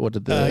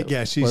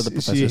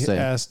professor say?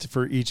 Asked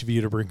for each of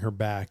you to bring her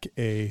back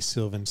a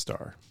Sylvan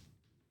Star.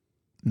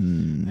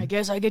 I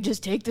guess I could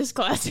just take this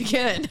class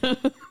again.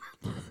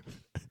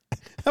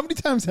 How many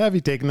times have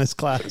you taken this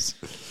class?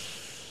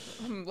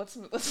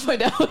 Let's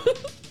find out.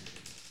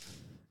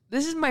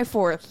 This is my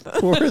fourth.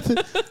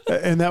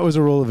 And that was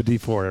a roll of a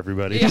D4,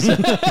 everybody.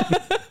 Yeah.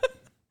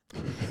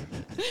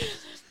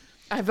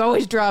 I've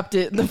always dropped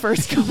it the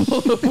first couple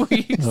of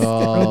weeks.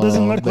 Well, it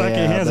doesn't look like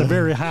it has a man.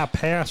 very high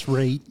pass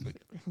rate.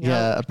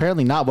 Yeah,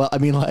 apparently not. Well, I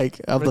mean,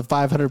 like, of the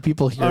 500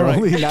 people here, All right.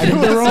 only 90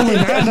 There were only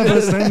 9 of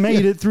us that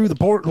made it through the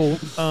porthole.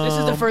 This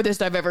is the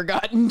furthest I've ever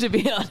gotten, to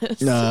be honest.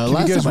 Can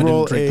last you guys time I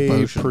roll didn't drink the a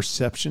potion.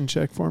 perception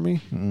check for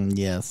me?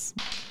 Yes.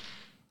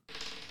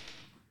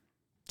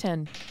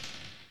 10.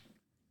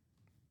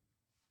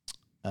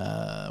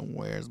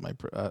 Where's my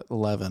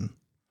 11?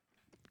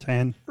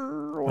 10.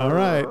 All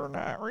right.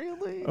 Not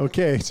really.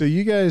 Okay, so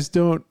you guys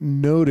don't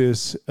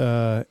notice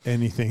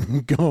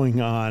anything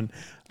going on.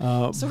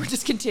 So we're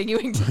just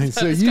continuing to have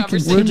So this you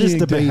conversation. We're just continue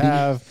to debating.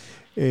 have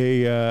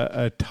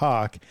a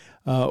talk.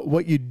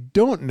 What you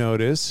don't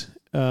notice,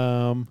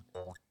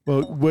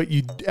 what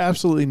you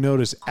absolutely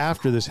notice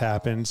after this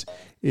happens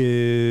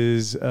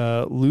is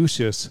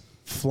Lucius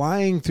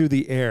flying through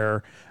the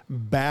air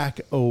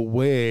back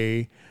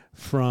away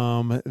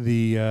from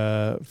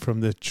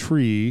the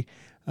tree,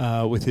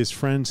 with his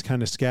friends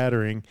kind of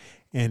scattering,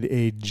 and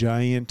a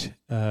giant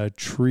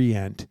tree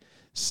ant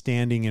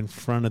standing in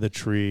front of the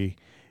tree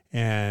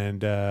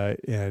and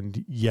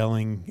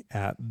yelling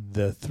at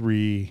the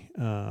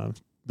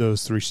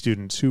those three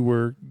students who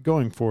were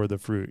going for the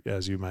fruit,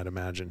 as you might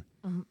imagine.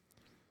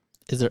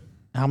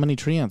 How many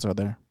tree ants are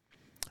there?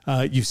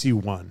 You see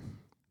one.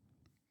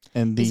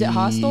 And Is it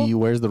hostile?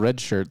 Where's the red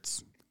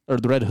shirts or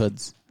the red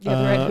hoods? Yeah,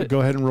 the red hood. Go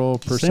ahead and roll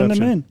perception. Send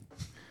them in.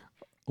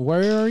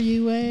 Where are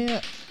you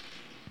at?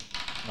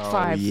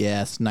 5. Oh,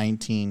 yes,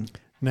 19.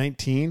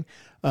 19.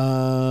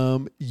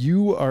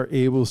 You are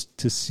able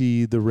to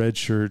see the red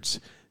shirts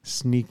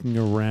sneaking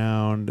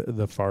around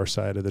the far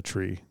side of the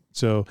tree.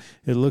 So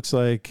it looks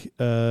like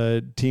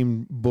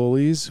Team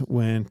Bullies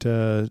went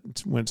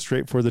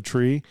straight for the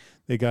tree.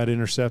 They got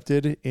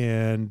intercepted,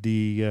 and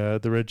the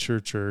red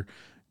shirts are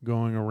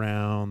going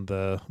around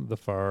the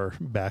far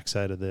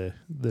backside of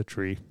the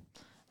tree.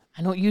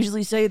 I don't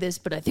usually say this,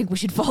 but I think we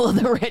should follow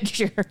the red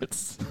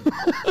shirts.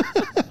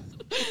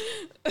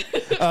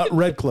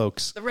 Red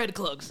cloaks. The red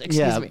cloaks,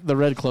 excuse me. The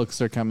red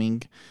cloaks are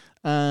coming.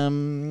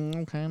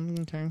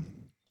 Okay.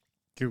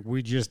 Could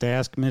we just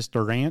ask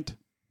Mr. Ant?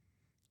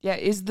 Yeah,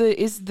 is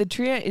the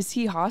tree, is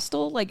he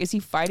hostile? Like, is he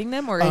fighting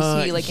them, or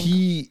is he like...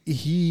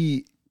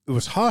 He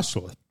was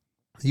hostile.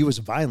 He was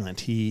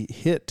violent. He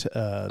hit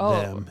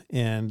them,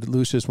 and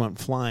Lucius went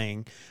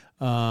flying.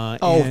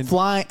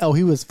 Flying. Oh,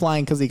 he was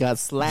flying because he got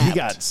slapped. He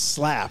got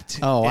slapped.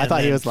 Oh, I and thought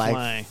he then was flying.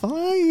 like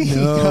flying.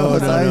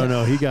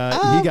 No. He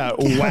got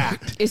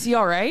whacked. Is he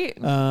all right?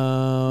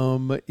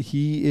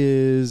 He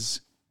is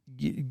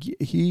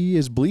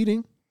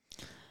bleeding.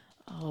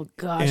 Oh,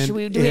 gosh. And- Do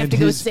we have to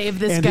go his- save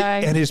this and guy?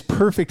 And his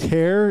perfect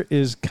hair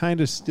is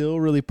kind of still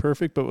really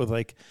perfect, but with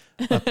like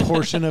a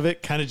portion of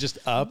it kind of just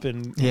up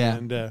and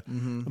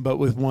but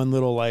with one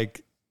little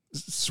like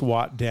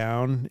swat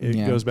down, it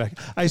goes back.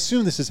 I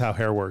assume this is how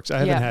hair works. I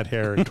haven't had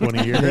hair in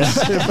 20 years,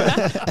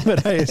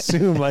 but I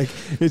assume like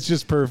it's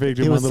just perfect.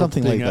 It and was one little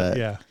something thing like that.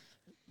 Yeah,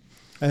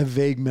 I have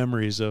vague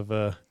memories of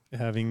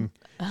having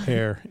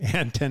hair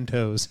and 10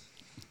 toes.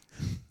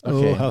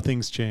 Okay. Oh, how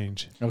things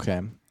change.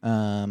 Okay.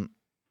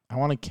 I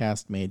want to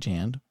cast Mage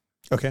Hand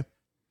Okay.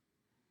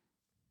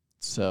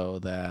 so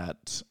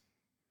that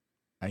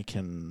I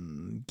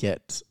can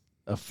get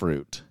a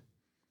fruit.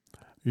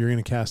 You're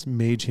going to cast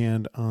Mage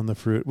Hand on the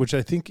fruit, which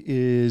I think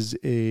is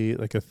a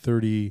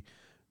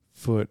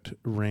 30-foot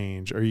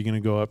range. Are you going to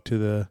go up to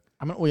the...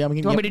 Do you want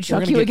me to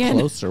chuck you again?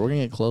 Closer. We're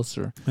going to get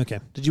closer. Okay.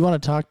 Did you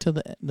want to talk to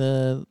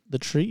the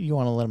tree? You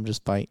want to let him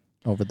just fight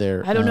over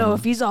there? I don't know.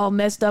 If he's all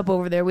messed up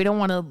over there, we don't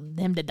want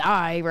him to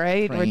die,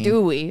 right? Or Right.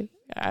 do we?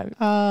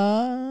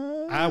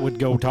 I would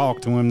go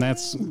talk to him.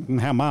 That's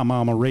how my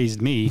mama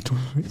raised me.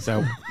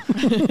 So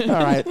all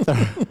right.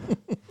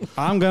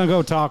 I'm going to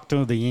go talk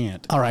to the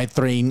ant. All right,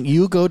 Threen,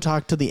 you go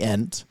talk to the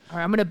ent. All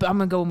right, I'm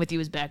gonna go in with you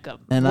as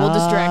backup. And We'll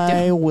distract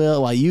him.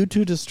 while you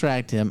two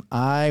distract him,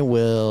 I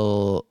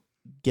will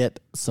get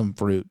some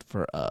fruit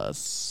for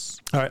us.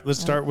 All right, let's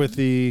start with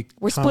the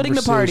We're splitting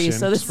the party, conversation.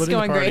 so this is Splitting the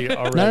going party great.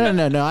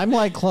 already. No. I'm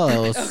like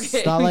close. Okay.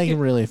 It's not like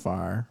really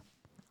far.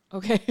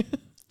 Okay.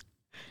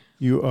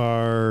 You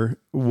are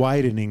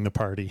widening the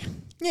party.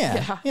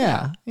 Yeah.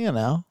 You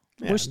know,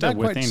 Yeah, We're still not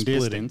quite within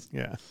splitting. distance.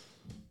 Yeah.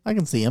 I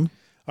can see him.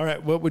 All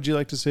right, what would you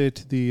like to say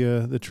to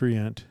the tree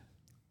ant?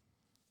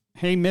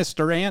 Hey,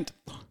 Mr. Ant,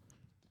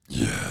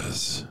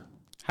 Yes,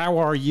 how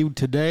are you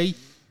today?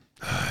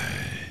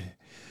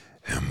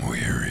 I'm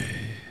weary.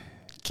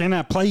 Can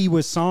I play you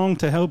a song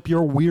to help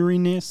your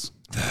weariness?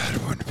 That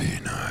would be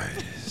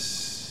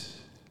nice.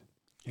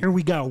 Here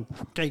we go.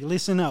 Okay,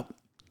 listen up.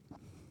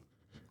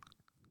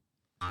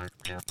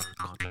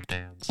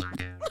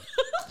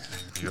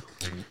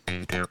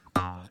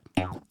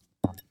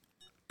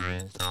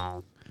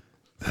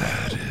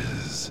 That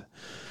is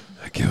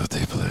a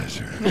guilty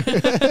pleasure.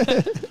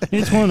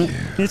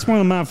 It's one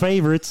of my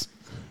favorites.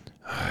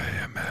 I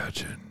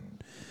imagine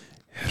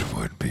it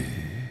would be.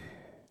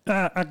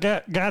 I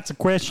got a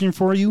question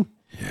for you.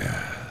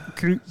 Yeah.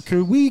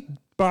 Could we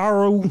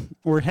borrow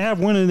or have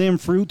one of them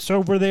fruits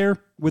over there?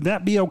 Would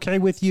that be okay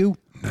with you?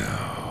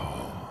 No.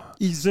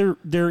 Is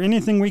there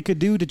anything we could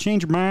do to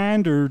change your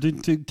mind or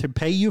to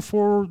pay you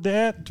for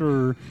that?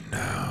 Or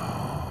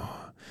No.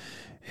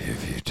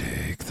 If you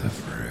take the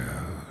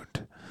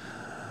fruit,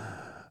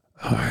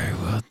 I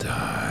will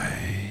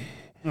die.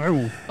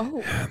 oh,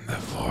 And the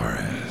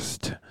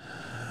forest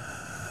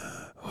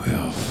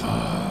will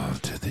fall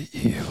to the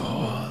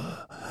evil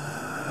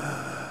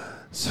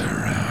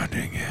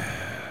surrounding it.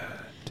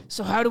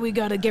 So how do we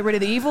gotta get rid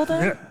of the evil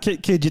then?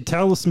 could you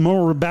tell us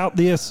more about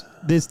this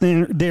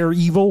their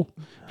evil?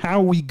 How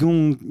are we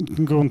going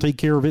to take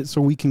care of it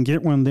so we can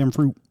get one of them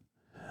fruit?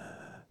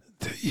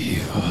 The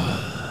evil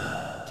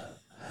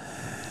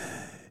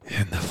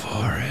in the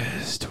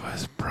forest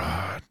was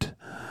brought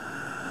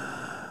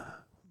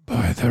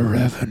by the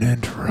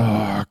Revenant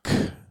Rock,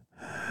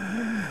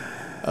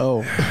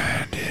 Oh,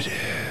 and it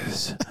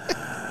is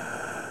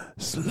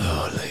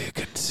slowly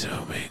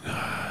consuming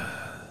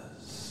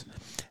us.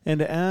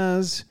 And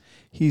as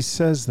he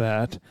says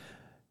that,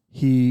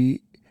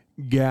 he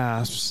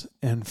gasps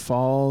and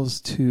falls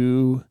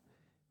to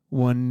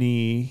one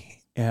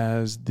knee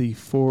as the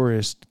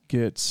forest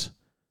gets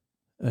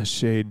a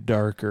shade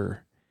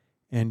darker.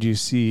 And you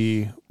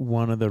see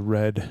one of the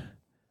red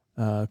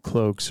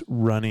cloaks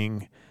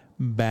running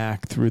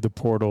back through the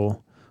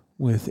portal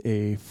with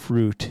a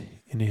fruit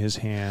in his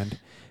hand.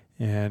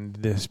 And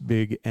this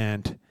big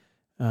ant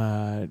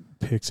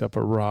picks up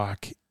a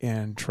rock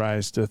and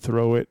tries to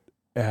throw it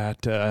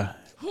at the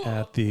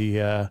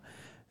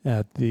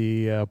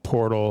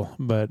portal,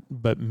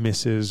 but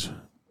misses,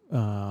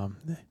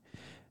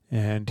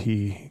 and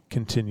he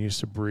continues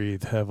to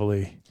breathe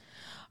heavily.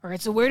 All right,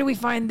 so where do we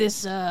find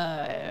this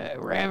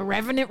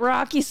Revenant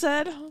Rock, you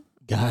said?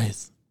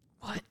 guys,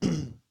 What?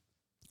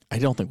 I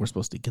don't think we're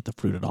supposed to get the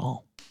fruit at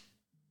all.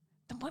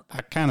 What?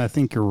 I kind of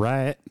think you're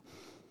right.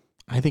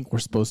 I think we're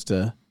supposed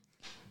to.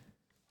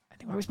 I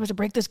think we're supposed to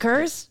break this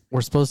curse?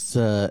 We're supposed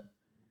to.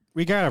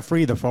 We got to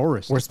free the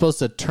forest. We're supposed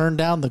to turn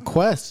down the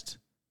quest.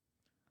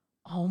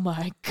 Oh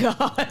my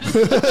God.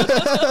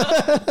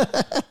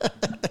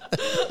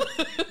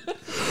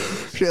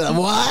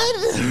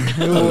 What?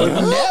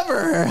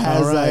 Never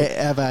has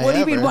have I What do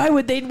you mean? ever.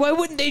 Why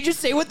wouldn't they just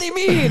say what they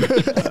mean?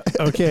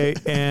 Okay,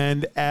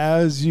 and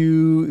as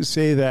you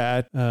say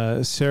that,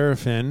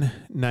 Seraphim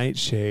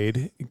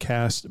Nightshade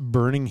cast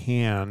burning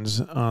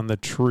hands on the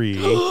tree,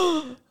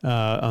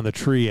 on the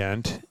tree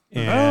ant.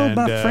 And,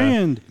 my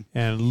friend.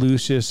 And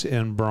Lucius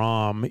and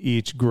Brom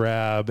each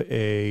grab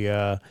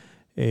a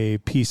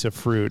piece of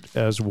fruit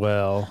as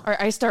well. All right,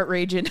 I start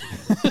raging.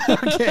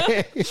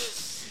 Okay.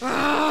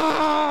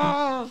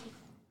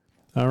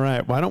 All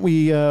right, why don't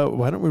we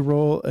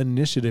roll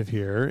initiative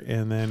here,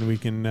 and then we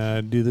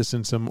can do this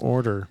in some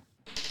order.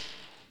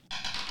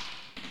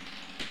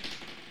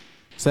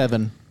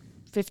 7.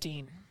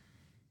 15.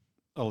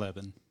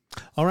 11.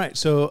 All right,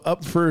 so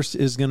up first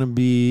is going to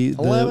be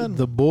 11.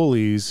 the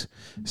bullies.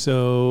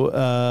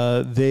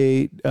 So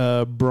they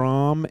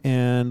Brom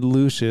and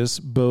Lucius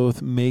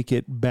both make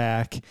it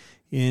back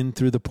in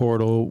through the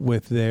portal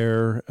with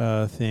their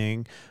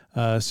thing.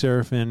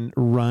 Seraphim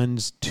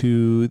runs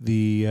to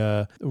the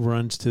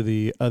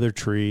other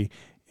tree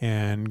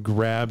and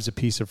grabs a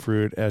piece of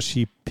fruit. As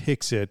she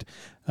picks it,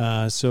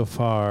 so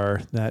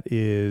far that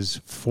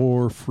is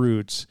 4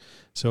 fruits.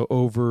 So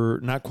over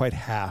not quite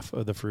half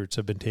of the fruits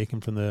have been taken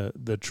from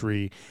the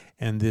tree,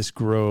 and this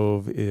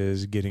grove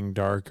is getting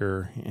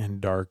darker and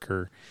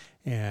darker,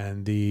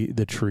 and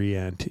the tree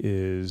ant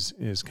is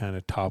kind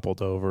of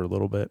toppled over a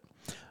little bit.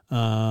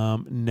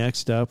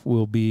 Next up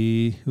will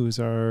be, was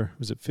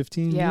it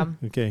 15? Yeah.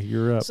 Okay,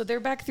 you're up. So they're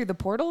back through the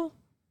portal?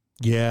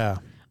 Yeah.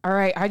 All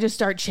right, I just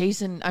start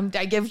chasing.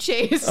 I give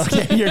chase.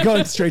 Okay, you're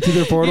going straight to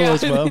the portal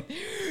as well.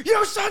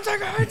 You sons of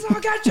guns, I'll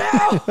get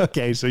you!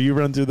 Okay, so you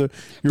run through the.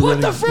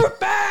 Put the fruit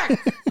back!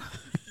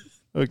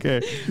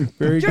 Okay,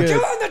 very You're good.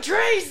 killing the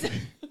trees!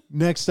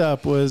 Next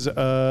up was,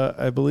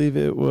 I believe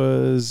it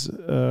was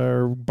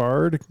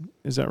Bard.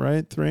 Is that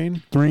right,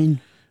 Thrain? Thrain.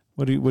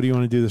 What do you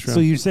want to do this round? So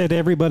you said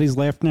everybody's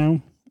left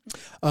now?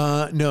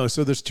 No.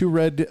 So there's 2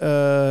 red,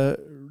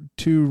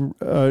 two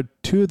of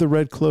the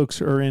red cloaks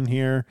are in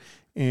here,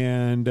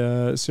 and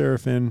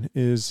Seraphim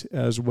is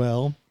as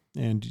well,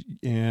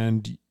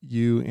 and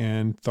you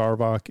and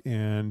Tharvok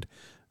and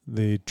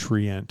the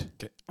tree ant.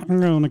 I'm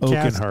going to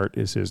cast. Oakenheart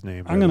is his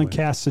name. I'm going to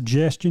cast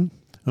suggestion.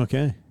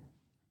 Okay.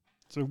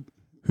 So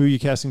Who are you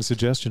casting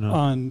suggestion on?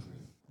 on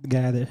the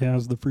guy that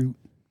has the fruit.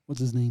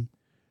 What's his name?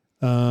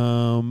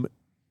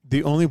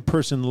 The only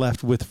person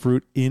left with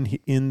fruit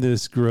in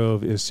this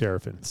grove is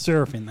Seraphim.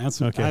 Seraphim. That's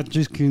Okay. I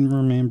just couldn't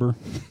remember.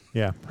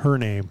 Yeah, her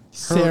name.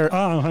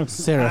 Seraphina.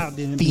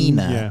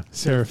 Yeah,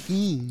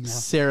 Seraphina.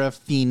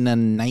 Seraphina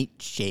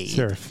Nightshade.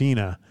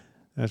 Seraphina.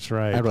 That's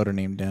right. I wrote her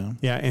name down.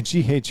 Yeah, and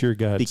she hates your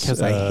guts.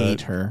 Because I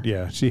hate her.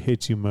 Yeah, she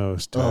hates you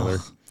most, Tyler.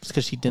 Ugh. It's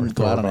because she didn't Or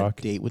go out on a Tharvok.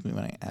 date with me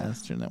when I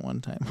asked her that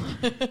one time.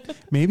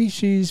 Maybe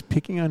she's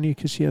picking on you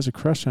because she has a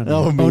crush on you.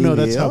 Oh, no, maybe.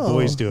 that's how Oh.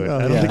 boys do it. Oh,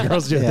 I don't yeah. think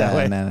girls do it that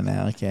way.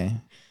 No, okay.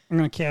 I'm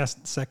going to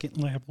cast second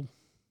level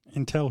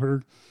and tell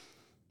her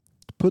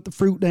to put the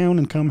fruit down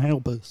and come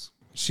help us.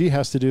 She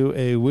has to do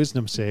a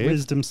wisdom save.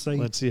 Wisdom save.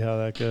 Let's see how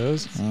that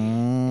goes.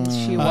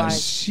 Is she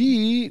wise?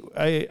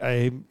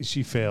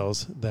 She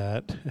fails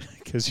that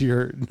because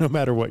no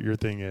matter what your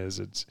thing is,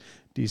 it's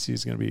DC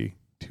is going to be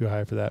too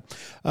high for that.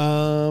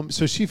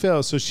 So she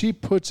fails. So she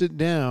puts it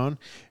down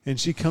and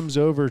she comes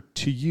over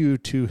to you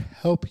to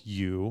help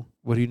you.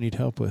 What do you need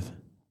help with?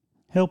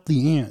 Help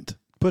the ant.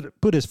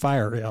 Put his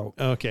fire out.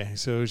 Okay,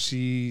 so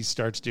she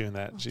starts doing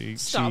that. The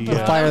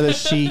fire that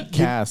she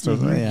cast.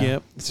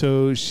 Yep.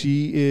 So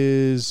she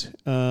is.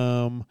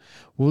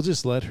 We'll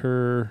just let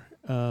her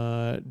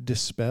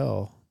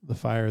dispel the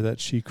fire that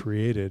she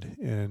created,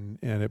 and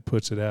it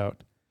puts it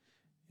out.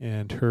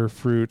 And her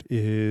fruit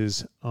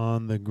is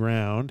on the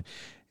ground.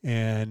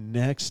 And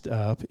next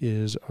up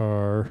is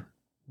our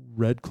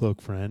red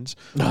cloak friends.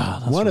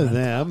 One of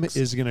them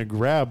is going to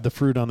grab the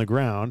fruit on the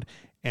ground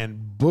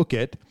and book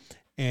it.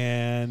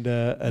 And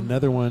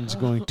another one's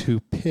going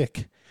to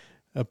pick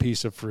a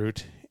piece of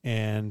fruit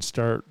and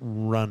start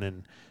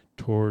running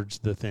towards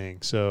the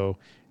thing. So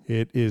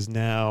it is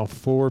now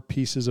 4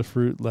 pieces of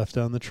fruit left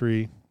on the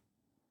tree.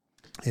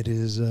 It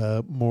is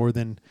more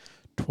than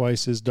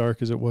twice as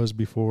dark as it was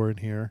before in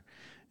here.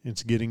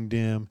 It's getting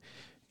dim,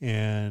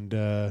 and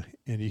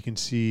you can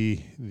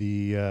see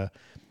the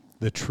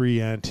tree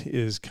ant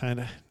is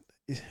kind of.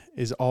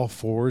 Is all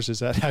 4s? Is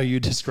that how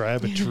you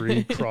describe a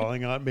tree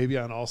crawling on, maybe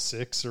on all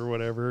 6 or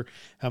whatever?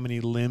 How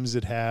many limbs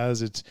it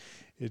has? It's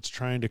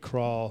trying to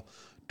crawl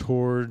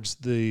towards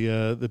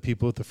the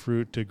people with the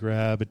fruit to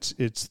grab.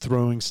 It's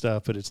throwing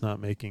stuff, but it's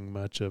not making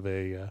much of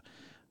a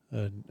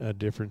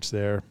difference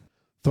there.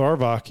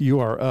 Tharvok, you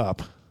are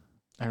up.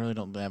 I really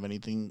don't have any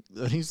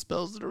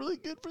spells that are really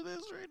good for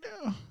this right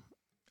now.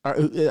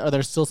 Are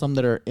there still some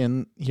that are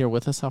in here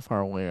with us? How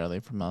far away are they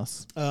from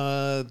us?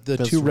 The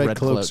Those 2 red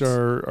cloaks cloaks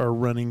are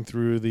running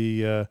through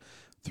the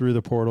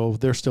portal.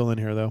 They're still in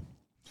here though.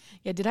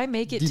 Yeah, did I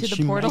make it Did to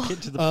she the portal? make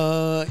it to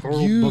the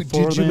portal You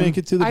before did you them? make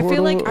it to the I portal?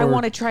 feel like I or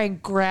want to try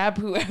and grab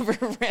whoever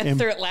ran And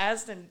through it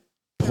last and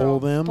pull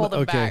them.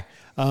 Okay,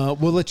 back.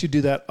 we'll let you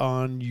do that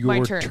on your My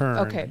turn.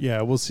 Okay.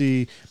 Yeah, we'll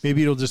see.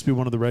 Maybe it'll just be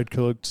one of the red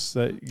cloaks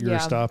that you're Yeah.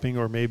 stopping,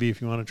 or maybe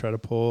if you want to try to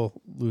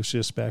pull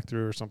Lucius back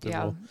through or something,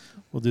 Yeah.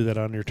 we'll do that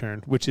on your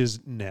turn, which is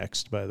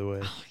next, by the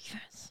way. Oh,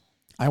 yes.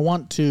 I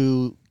want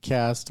to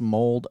cast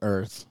Mold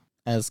Earth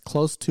as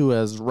close to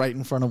as right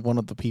in front of one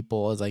of the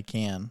people as I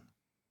can,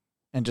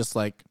 and just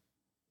like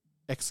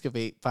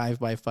excavate 5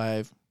 by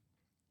 5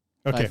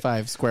 Okay. by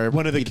 5 square.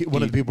 One of the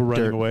people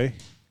running dirt. away.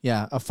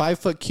 Yeah, a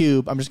 5-foot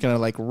cube. I'm just gonna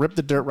like rip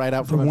the dirt right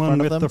out The from in one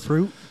front with of them, the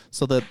fruit?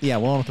 so that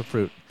one with the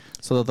fruit,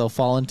 so that they'll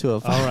fall into a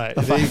All right.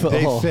 a 5-foot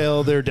They hole.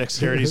 fail their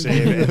dexterity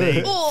save and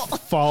they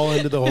fall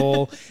into the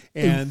hole,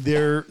 and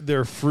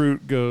their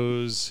fruit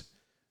goes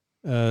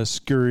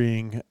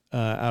scurrying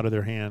out of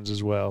their hands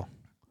as well.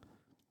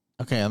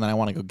 Okay, and then I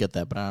want to go get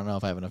that, but I don't know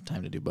if I have enough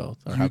time to do both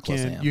or how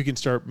close I am. You can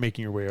start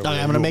making your way over. Okay, there.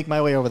 I'm going to make my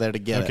way over there to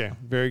get it. Okay,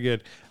 very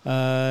good.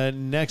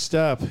 Next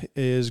up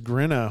is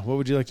Grinna. What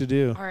would you like to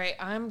do? All right,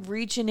 I'm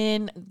reaching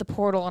in the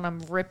portal and I'm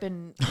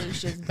ripping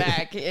Lucius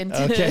back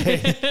into.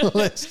 Okay,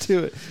 let's do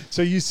it.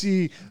 So you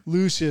see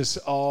Lucius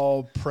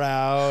all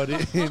proud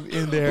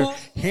in there,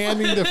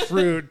 handing the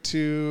fruit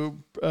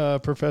to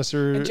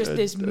Professor. And just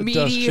this Dust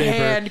meaty Shaper.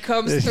 hand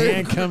comes This through.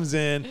 hand comes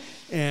in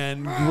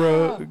and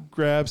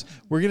grabs.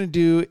 We're going to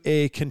do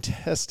a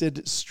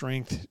contested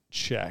strength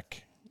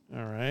check.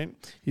 All right.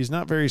 He's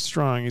not very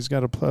strong. He's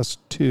got a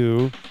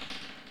 +2.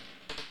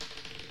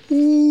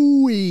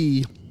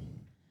 Ooh-wee.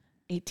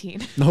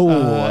 18.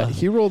 No.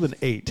 He rolled an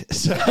 8.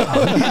 So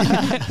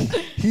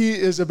he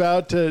is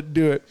about to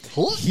do it.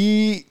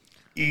 He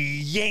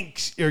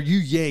yanks, or you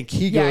yank.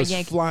 He goes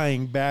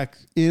flying back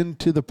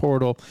into the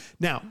portal.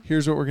 Now,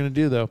 here's what we're going to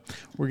do, though.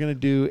 We're going to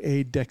do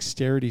a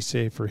dexterity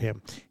save for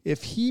him.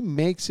 If he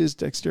makes his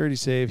dexterity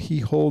save, he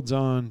holds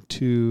on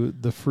to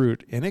the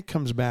fruit, and it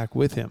comes back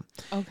with him.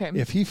 Okay.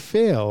 If he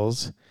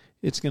fails,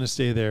 it's going to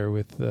stay there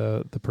with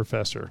the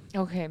professor.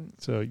 Okay.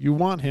 So you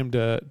want him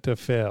to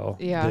fail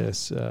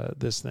this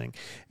thing.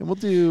 And we'll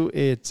do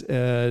it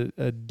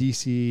a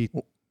DC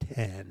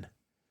 10.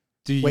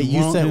 Do you Wait, you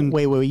want said him-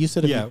 you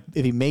said Yeah.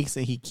 if he makes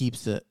it, he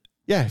keeps it.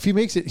 Yeah, if he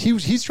makes it,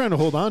 he's trying to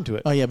hold on to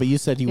it. Oh yeah, but you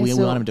said we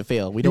so- want him to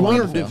fail. We don't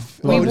want him to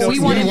fail. We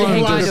want him to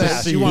hang on to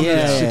it. You want him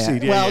to Yeah.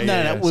 succeed. Well,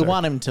 no. We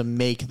want him to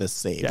make the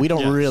save. We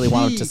don't really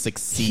want him to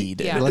succeed.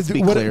 Yeah. Let's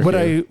be clear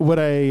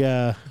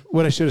here.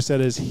 What I should have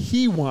said is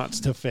he wants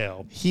to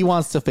fail. He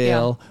wants to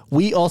fail.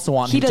 We also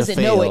want He him to fail.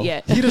 doesn't know it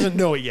yet. He doesn't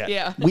know it yet.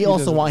 Yeah. We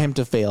also want him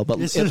to fail, but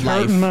This at is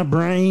life, hurting my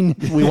brain.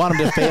 we want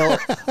him to fail.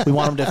 We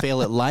want him to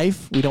fail at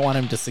life. We don't want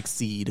him to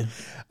succeed.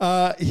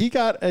 He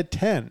got a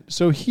 10,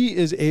 so he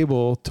is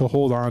able to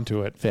hold on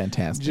to it.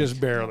 Fantastic. Just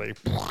barely.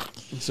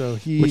 So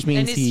he, Which means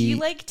And is he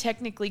like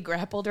technically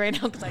grappled right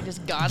now? Because I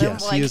just got him.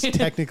 yes, Like, he is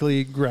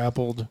technically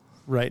grappled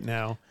right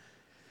now.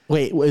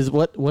 wait. Is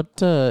what?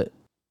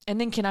 and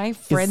then can I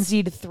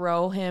frenzied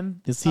throw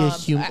him? Is he a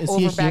human? Is Over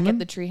he a back human? at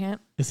the tree hand.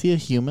 Is he a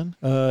human?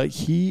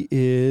 He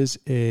is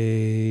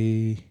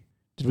a.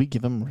 Did we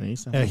give him a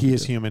race? He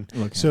is human.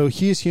 Okay. So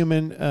he is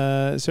human.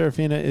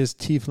 Seraphina is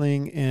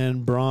tiefling,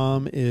 and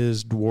Brahm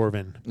is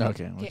dwarven.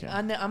 Okay. Okay,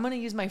 I'm going to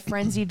use my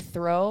frenzied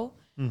throw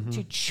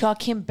to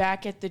chuck him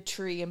back at the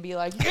tree and be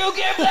like, "You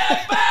give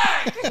that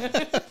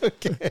back!"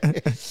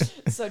 Okay.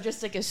 So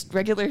just like a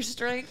regular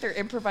strength or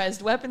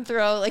improvised weapon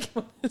throw, like.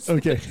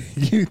 Okay,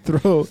 you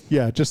throw.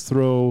 Yeah, just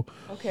throw.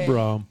 Okay.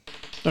 Brahm,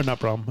 or not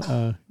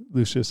Brahm.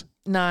 Lucius.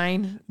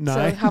 9. 9.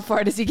 So how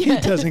far does he He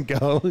get? doesn't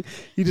go.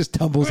 He just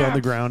tumbles on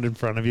the ground in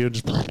front of you.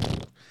 Just.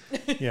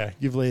 Yeah,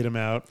 you've laid him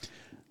out.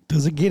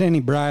 Does it get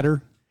any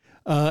brighter?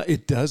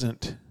 It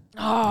doesn't.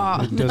 Oh,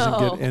 It doesn't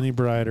get any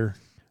brighter.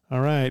 All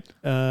right.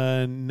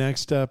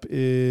 Next up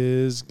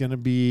is going to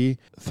be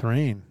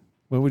Thrain.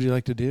 What would you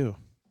like to do?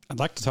 I'd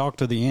like to talk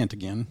to the ant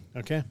again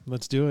Okay,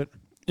 let's do it.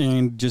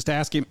 and just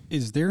ask him,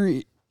 is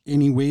there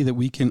any way that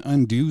we can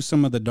undo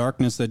some of the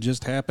darkness that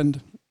just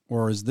happened?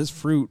 Or is this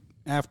fruit,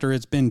 after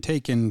it's been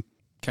taken,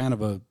 kind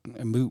of a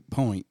moot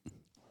point?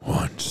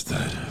 Once the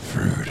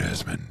fruit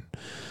has been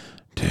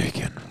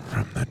taken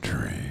from the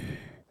tree,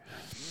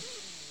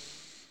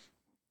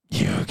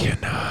 you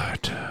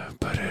cannot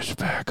put it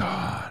back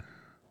on.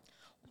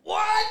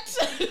 What?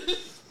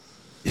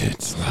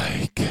 It's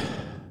like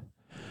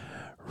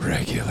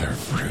regular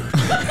fruit.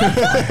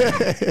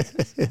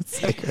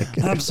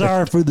 I'm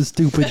sorry for the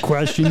stupid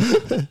question.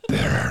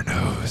 There are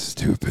no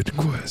stupid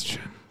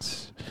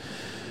questions,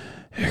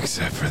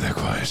 except for the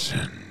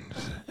questions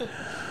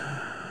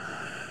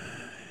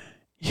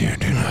you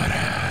do not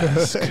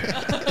ask.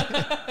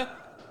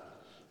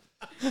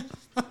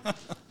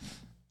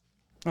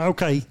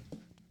 Okay.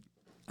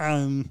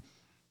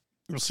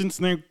 Well, since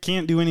they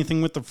can't do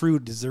anything with the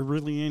fruit, is there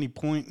really any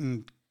point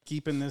in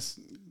keeping this?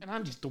 And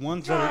I'm Just the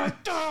ones that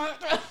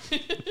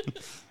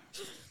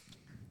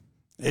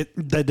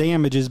the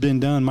damage has been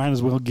done. Might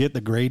as well get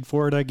the grade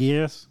for it, I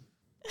guess.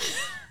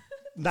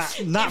 Not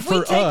if for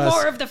we take us.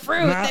 more of the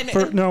fruit, Not then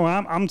for, no,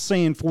 I'm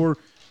saying for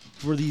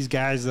these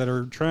guys that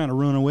are trying to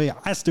run away.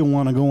 I still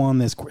want to go on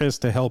this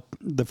quest to help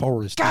the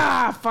forest.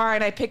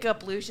 fine. I pick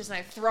up Lucius and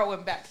I throw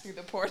him back through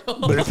the portal.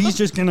 But if he's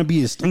just going to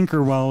be a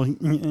stinker, well,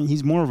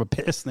 he's more of a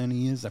pest than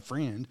he is a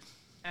friend.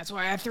 That's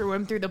why I threw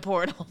him through the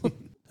portal.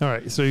 All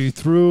right, so you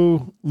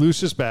threw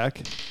Lucius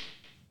back.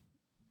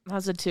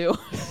 That's a 2.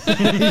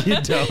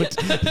 You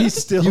don't. He's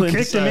still You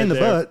kicked him in the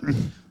there. butt.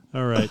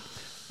 All right.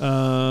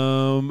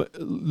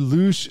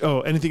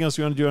 Anything else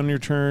you want to do on your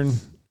turn?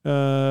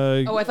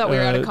 I thought we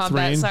were out of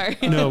combat. Thrain? Sorry.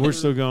 No, we're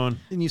still going.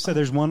 And you said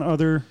there's one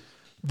other.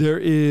 There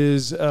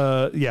is,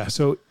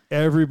 so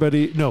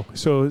everybody, no,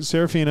 so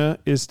Seraphina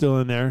is still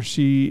in there.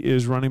 She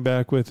is running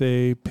back with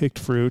a picked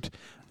fruit.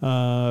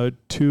 Of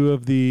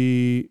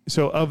the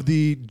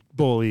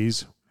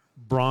bullies,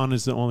 Braun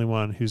is the only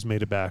one who's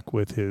made it back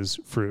with his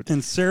fruit.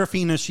 And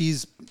Seraphina,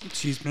 she's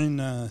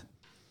been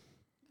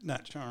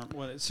not charmed.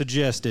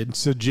 Suggested.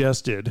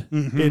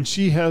 And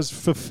she has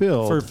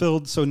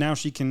fulfilled. So now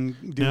she can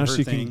do Now her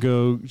she thing. can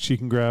go. She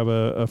can grab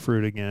a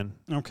fruit again.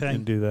 Okay.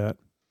 And do that.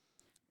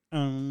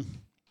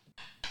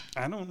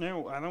 I don't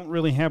know. I don't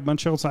really have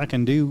much else I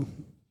can do.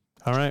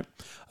 All right.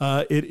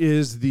 It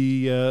is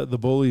the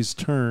bully's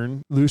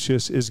turn.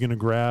 Lucius is going to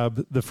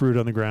grab the fruit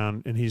on the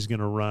ground and he's going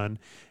to run.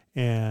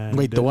 And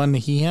Wait, the one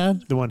he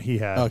had? the one he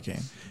had. Okay.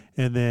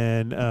 And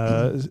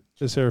then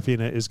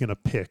Seraphina is going to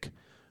pick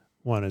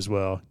one as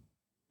well.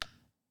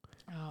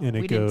 Oh, And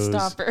it we goes didn't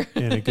stop her.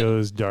 and it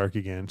goes dark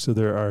again. So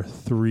there are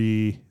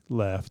 3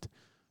 left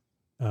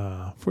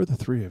for the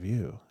 3 of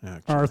you.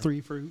 Actually. Our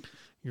 3 fruit.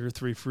 Your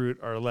 3 fruit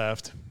are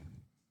left.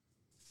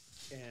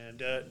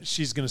 And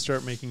she's going to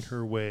start making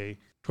her way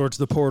towards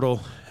the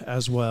portal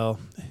as well.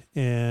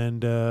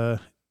 And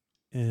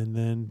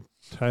then,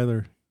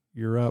 Tyler,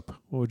 you're up.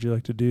 What would you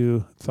like to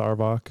do,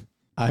 Tharvok?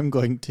 I'm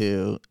going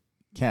to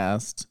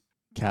cast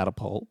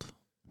Catapult.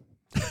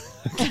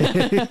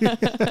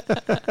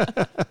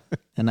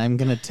 And I'm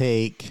going to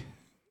take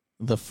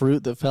the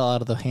fruit that fell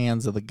out of the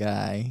hands of the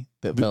guy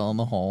that fell in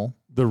the hole,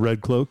 The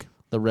red cloak?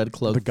 the red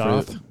cloak The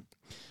goth? fruit,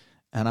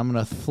 and I'm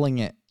going to fling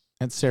it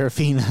at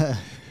Seraphina.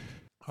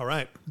 All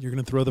right. You're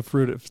going to throw the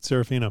fruit at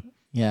Seraphina.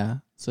 Yeah.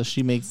 So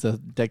she makes a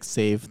dex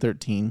save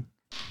 13.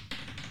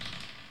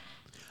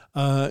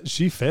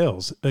 She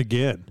fails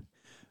again.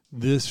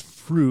 This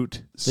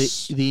fruit...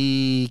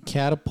 The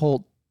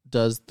catapult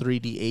does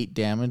 3d8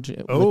 damage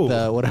with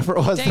whatever it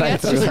was Dang, that I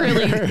that's threw just at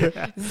really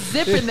her.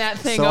 zipping that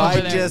thing So over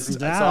I there.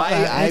 just,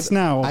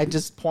 I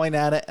just point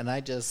at it and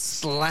I just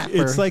slap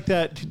her. It's like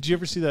that. Did you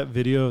ever see that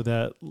video of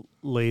that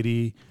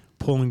lady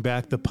pulling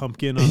back the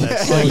pumpkin on that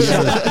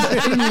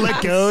slingshot and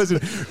let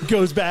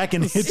goes back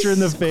and hits her in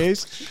the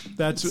face?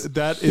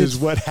 That is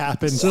what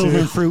happened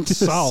Sylvan to fruit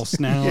sauce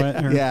now.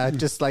 At her. yeah,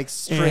 just like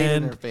straight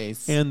in her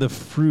face. And the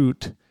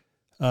fruit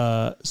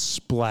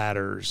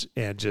splatters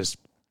and just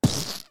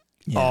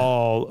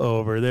all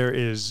over.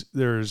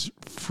 There's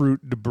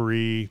fruit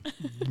debris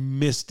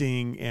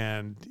misting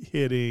and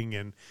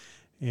hitting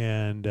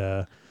and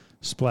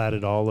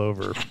splatted all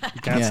over.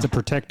 Got to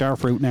protect our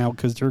fruit now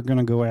because they're going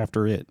to go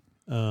after it.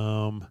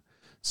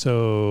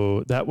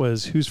 So that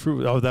was whose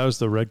fruit? Oh, that was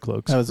the Red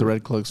Cloaks. That was the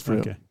Red Cloak's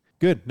fruit. Okay,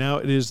 good. Now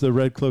it is the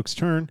Red Cloaks'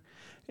 turn,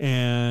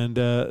 and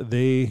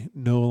they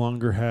no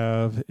longer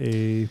have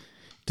a.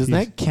 Does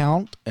that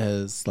count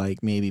as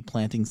like maybe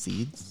planting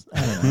seeds?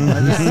 I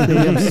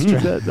don't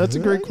know. That's a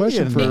great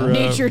question for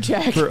nature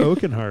check for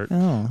Oakenheart,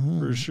 Oh,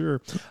 for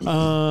sure.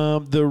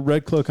 The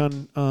Red Cloak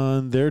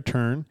on their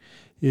turn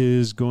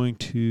is going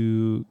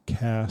to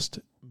cast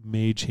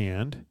Mage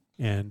Hand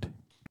and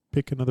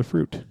pick another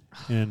fruit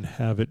and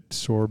have it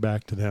soar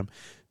back to them.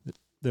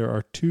 There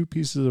are 2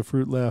 pieces of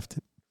fruit left,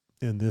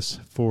 and this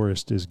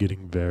forest is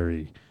getting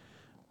very,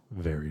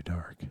 very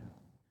dark.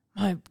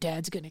 My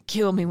dad's going to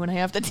kill me when I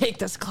have to take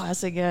this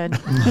class again.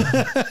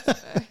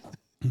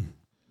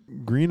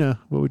 Greena,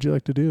 what would you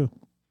like to do?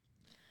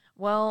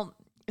 Well,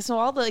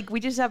 so we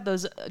just have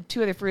those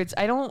 2 other fruits.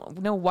 I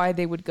don't know why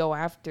they would go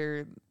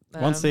after.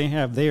 Once they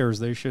have theirs,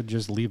 they should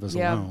just leave us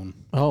alone.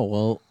 Oh,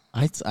 well,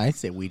 I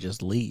say we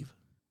just leave.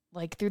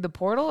 Like through the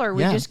portal, or are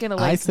we Yeah, just gonna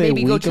I say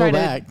maybe we go go try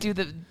back. to do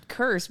the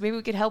curse? Maybe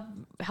we could help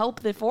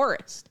the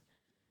forest.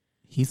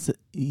 He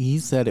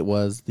said it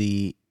was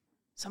the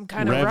Some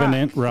kind of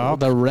Revenant rock. Rock.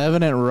 the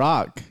Revenant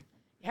Rock,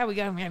 Yeah, we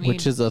got. I mean,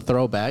 which is a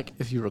throwback,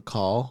 if you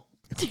recall,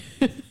 to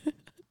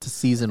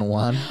season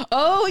 1.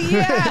 oh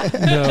yeah.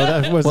 No,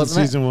 that wasn't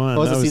Wasn't it? season 1.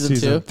 Was that it was season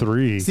season 2?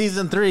 3.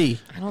 Season 3.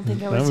 I don't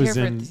think I That was, was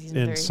here in for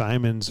season 3.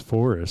 Simon's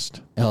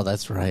Forest. Oh,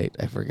 that's right.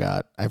 I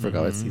forgot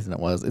what season it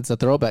was. It's a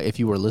throwback. If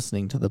you were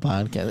listening to the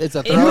podcast, it's a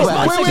It was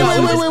throwback. months ago.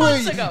 It was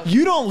months ago.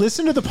 You don't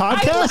listen to the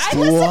podcast? I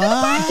listened to the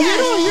What?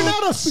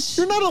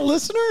 You're not a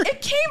listener?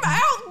 It came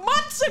out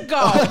months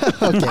ago.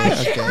 Okay, I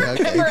okay, can't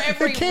okay. remember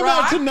every It came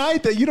rock. out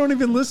tonight that you don't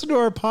even listen to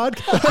our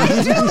podcast. I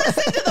do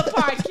listen to the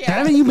podcast.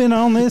 Haven't you been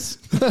on this?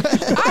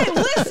 I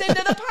listen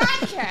to the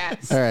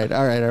podcast. All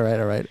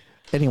right.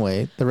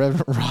 Anyway, the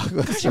Revenant Rock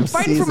was I'm from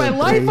fighting for my season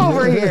life 3.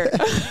 over here.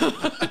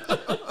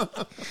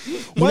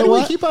 Why know do we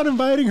what? keep on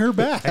inviting her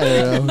back? I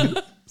don't know.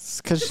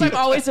 Because I'm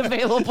always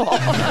available.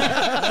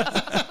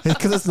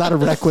 it's not a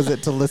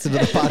requisite to listen to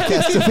the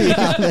podcast to be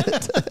on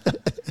it.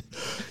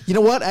 You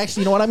know what?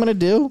 Actually, you know what I'm going to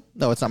do?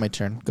 No, it's not my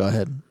turn. Go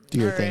ahead. Do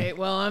your All thing. right.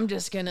 Well, I'm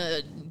just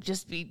gonna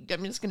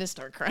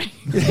start crying.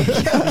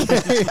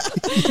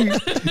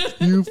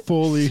 You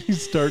fully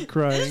start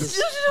crying. It's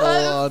just Full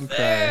not on cry.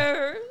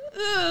 fair.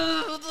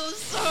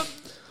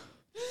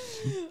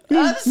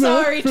 I'm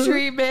sorry,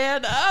 Tree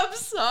Man. I'm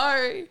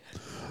sorry.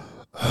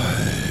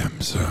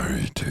 I'm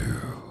sorry too.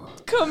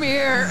 Come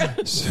here.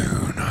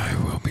 Soon I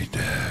will be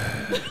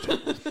dead.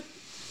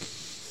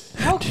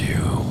 And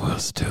you will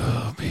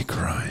still be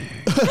crying.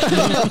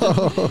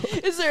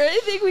 Is there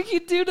anything we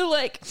can do to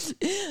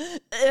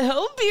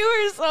help you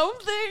or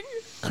something?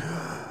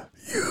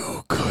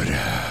 You could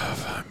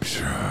have, I'm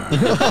sure.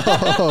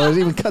 Oh, it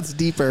even cuts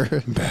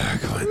deeper.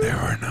 Back when there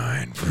were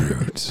 9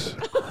 fruits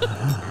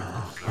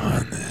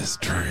on this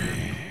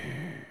tree.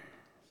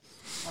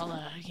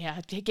 Well,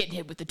 yeah, getting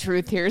hit with the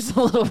truth here is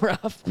a little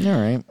rough. All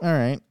right.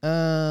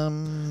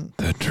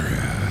 The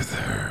truth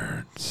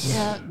hurts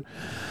Yeah,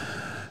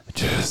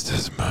 just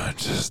as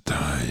much as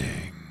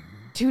dying.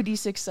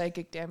 2d6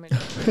 psychic damage.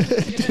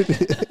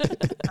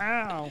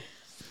 Ow.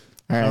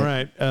 All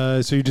right.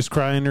 So you just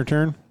cry in your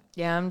turn?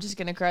 Yeah, I'm just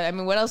gonna cry. I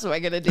mean, what else am I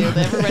gonna do to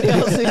everybody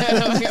else?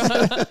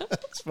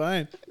 That's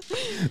fine.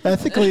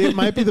 Ethically, it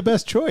might be the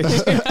best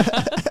choice.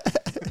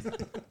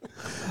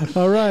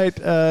 All right.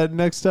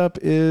 Next up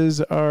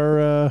is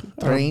our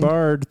Thrain.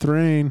 bard,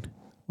 Thrain.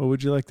 What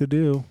would you like to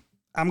do?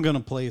 I'm going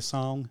to play a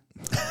song.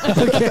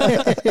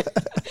 Everybody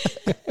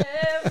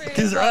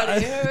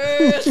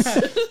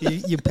hurts.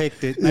 You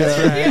picked it. That's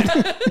right.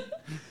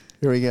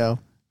 Here we go.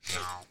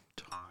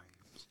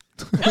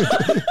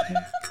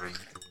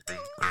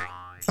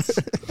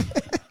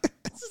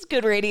 This is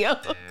good radio.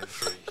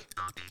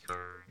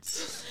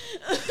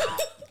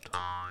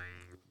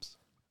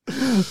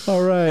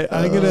 All right,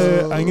 I'm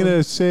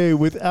gonna say,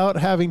 without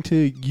having to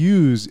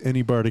use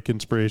any bardic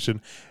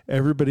inspiration,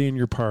 everybody in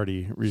your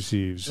party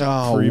receives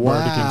free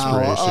bardic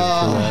inspiration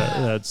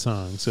for that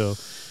song. So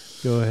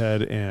go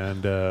ahead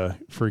and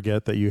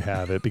forget that you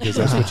have it, because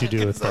that's what you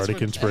do with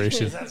bardic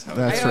inspiration. That's I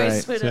always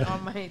right. put it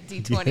on my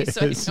d20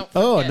 so I don't forget.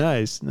 Oh,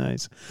 nice.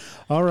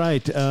 All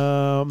right.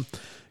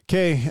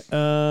 Okay.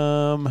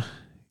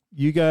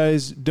 You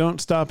guys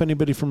don't stop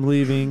anybody from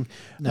leaving.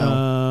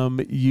 No.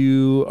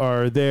 You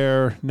are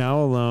there now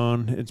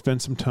alone. It's been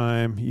some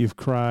time. You've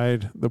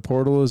cried. The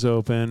portal is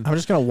open. I'm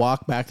just gonna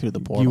walk back through the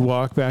portal. You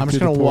walk back I'm through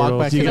just gonna the walk portal.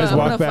 back Do you through guys the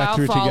walk back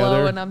through follow,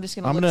 together? and I'm just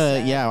gonna. I'm look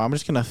gonna sad. I'm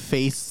just gonna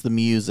face the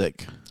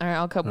music. All right,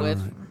 I'll come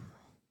with.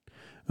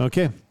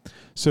 Okay.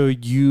 So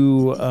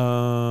you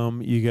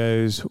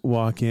guys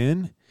walk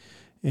in,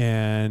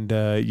 and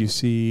you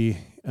see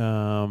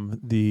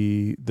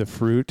the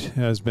fruit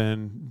has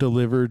been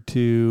delivered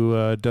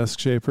to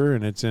Duskshaper,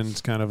 and it's in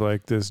kind of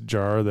like this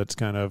jar that's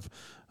kind of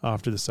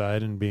off to the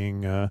side and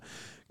being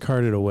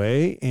carted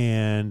away,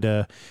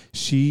 and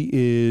she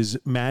is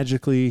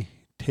magically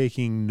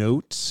taking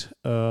notes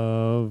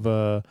of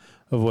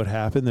what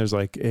happened. There's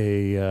like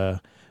a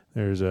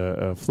There's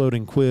a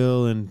floating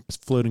quill and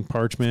floating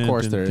parchment. Of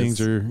course and there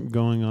things is. are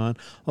going on.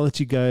 I'll let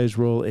you guys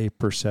roll a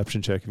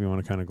perception check if you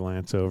want to kind of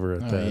glance over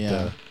at that.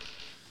 Yeah.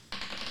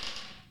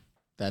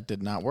 That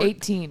did not work.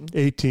 18.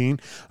 18.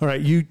 All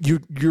right,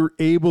 you're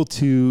able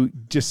to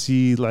just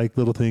see like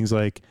little things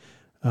like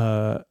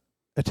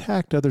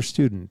attacked other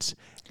students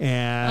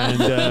and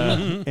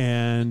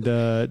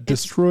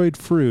destroyed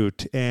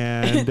fruit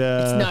and It's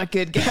not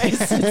good,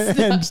 guys. It's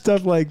and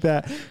stuff like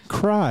that.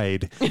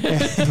 Cried, but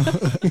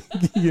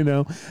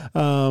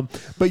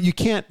you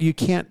can't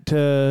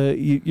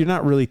you're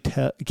not really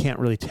you can't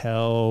really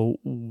tell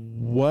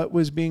what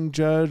was being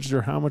judged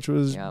or how much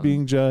was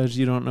being judged.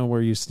 You don't know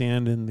where you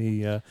stand in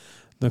the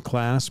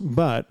class,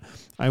 but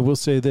I will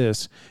say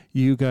this: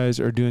 you guys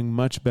are doing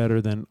much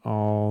better than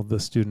all the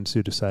students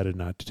who decided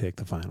not to take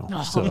the final.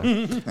 So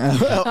I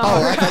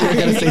thought you were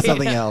going to say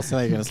something else.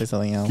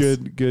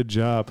 good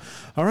job.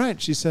 All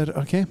right, she said,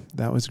 okay,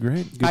 that was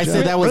great. Good I job.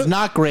 said that was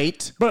not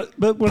great. But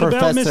what about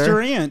Professor.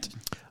 Mr. Ant?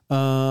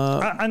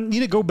 I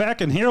need to go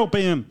back and help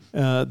him.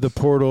 The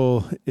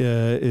portal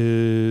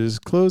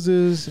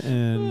closes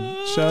and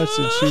shuts,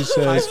 and she I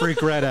says,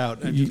 freak right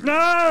out. No,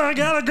 I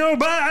gotta go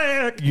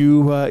back.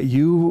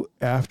 You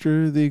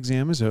after the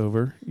exam is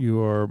over,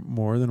 you are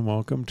more than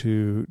welcome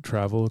to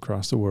travel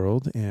across the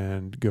world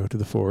and go to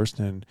the forest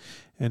and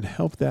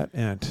help that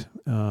ant.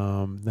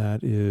 That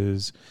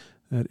is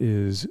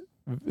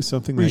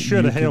something We that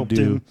should you have can helped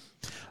do. him.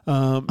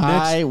 Next,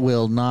 I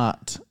will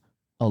not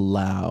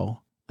allow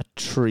a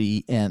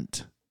tree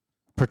ant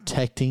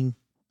protecting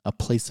a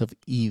place of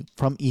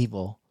from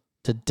evil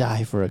to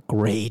die for a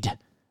grade.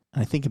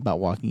 And I think about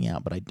walking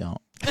out, but I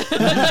don't.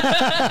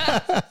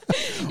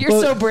 You're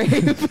so brave.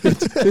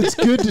 it's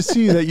good to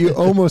see that you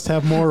almost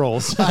have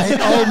morals.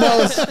 I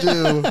almost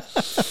do.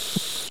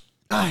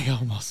 I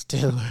almost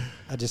do.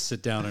 I just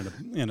sit down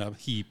in a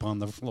heap on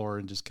the floor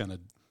and just kind of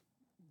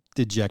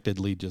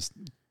dejectedly just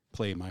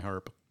play my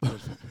harp.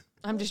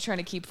 I'm just trying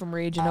to keep from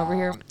raging over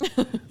here.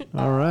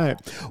 All right.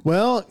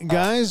 Well,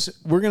 guys,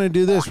 we're gonna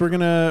do this. We're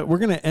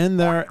gonna end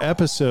our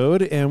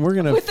episode, and we're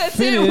gonna That's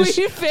finish.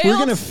 it? We failed? We're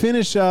gonna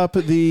finish up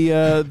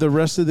the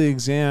rest of the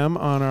exam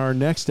on our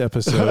next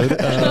episode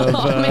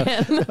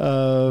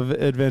of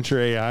Adventure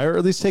AI, or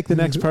at least take the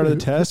next part of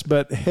the test.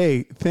 But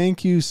hey,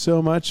 thank you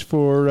so much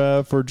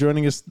for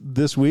joining us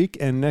this week,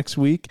 and next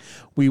week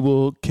we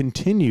will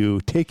continue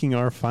taking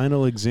our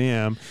final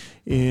exam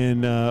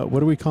in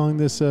what are we calling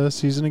this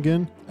season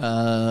again?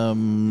 I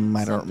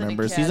don't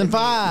remember. Academy. Season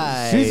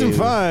 5. Season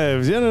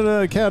 5,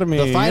 Yanada Academy.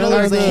 The final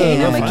Yanada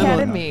exam.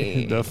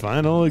 Academy. The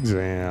final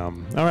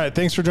exam. All right,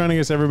 thanks for joining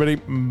us, everybody.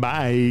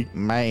 Bye.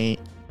 My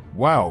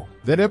Wow,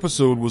 that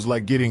episode was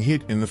like getting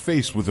hit in the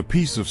face with a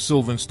piece of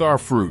Sylvan Star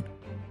fruit.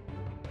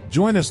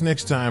 Join us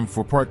next time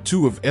for part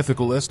 2 of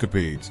Ethical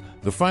Escapades,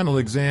 the final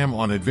exam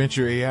on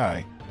Adventure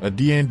AI, a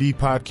D&D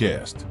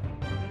podcast.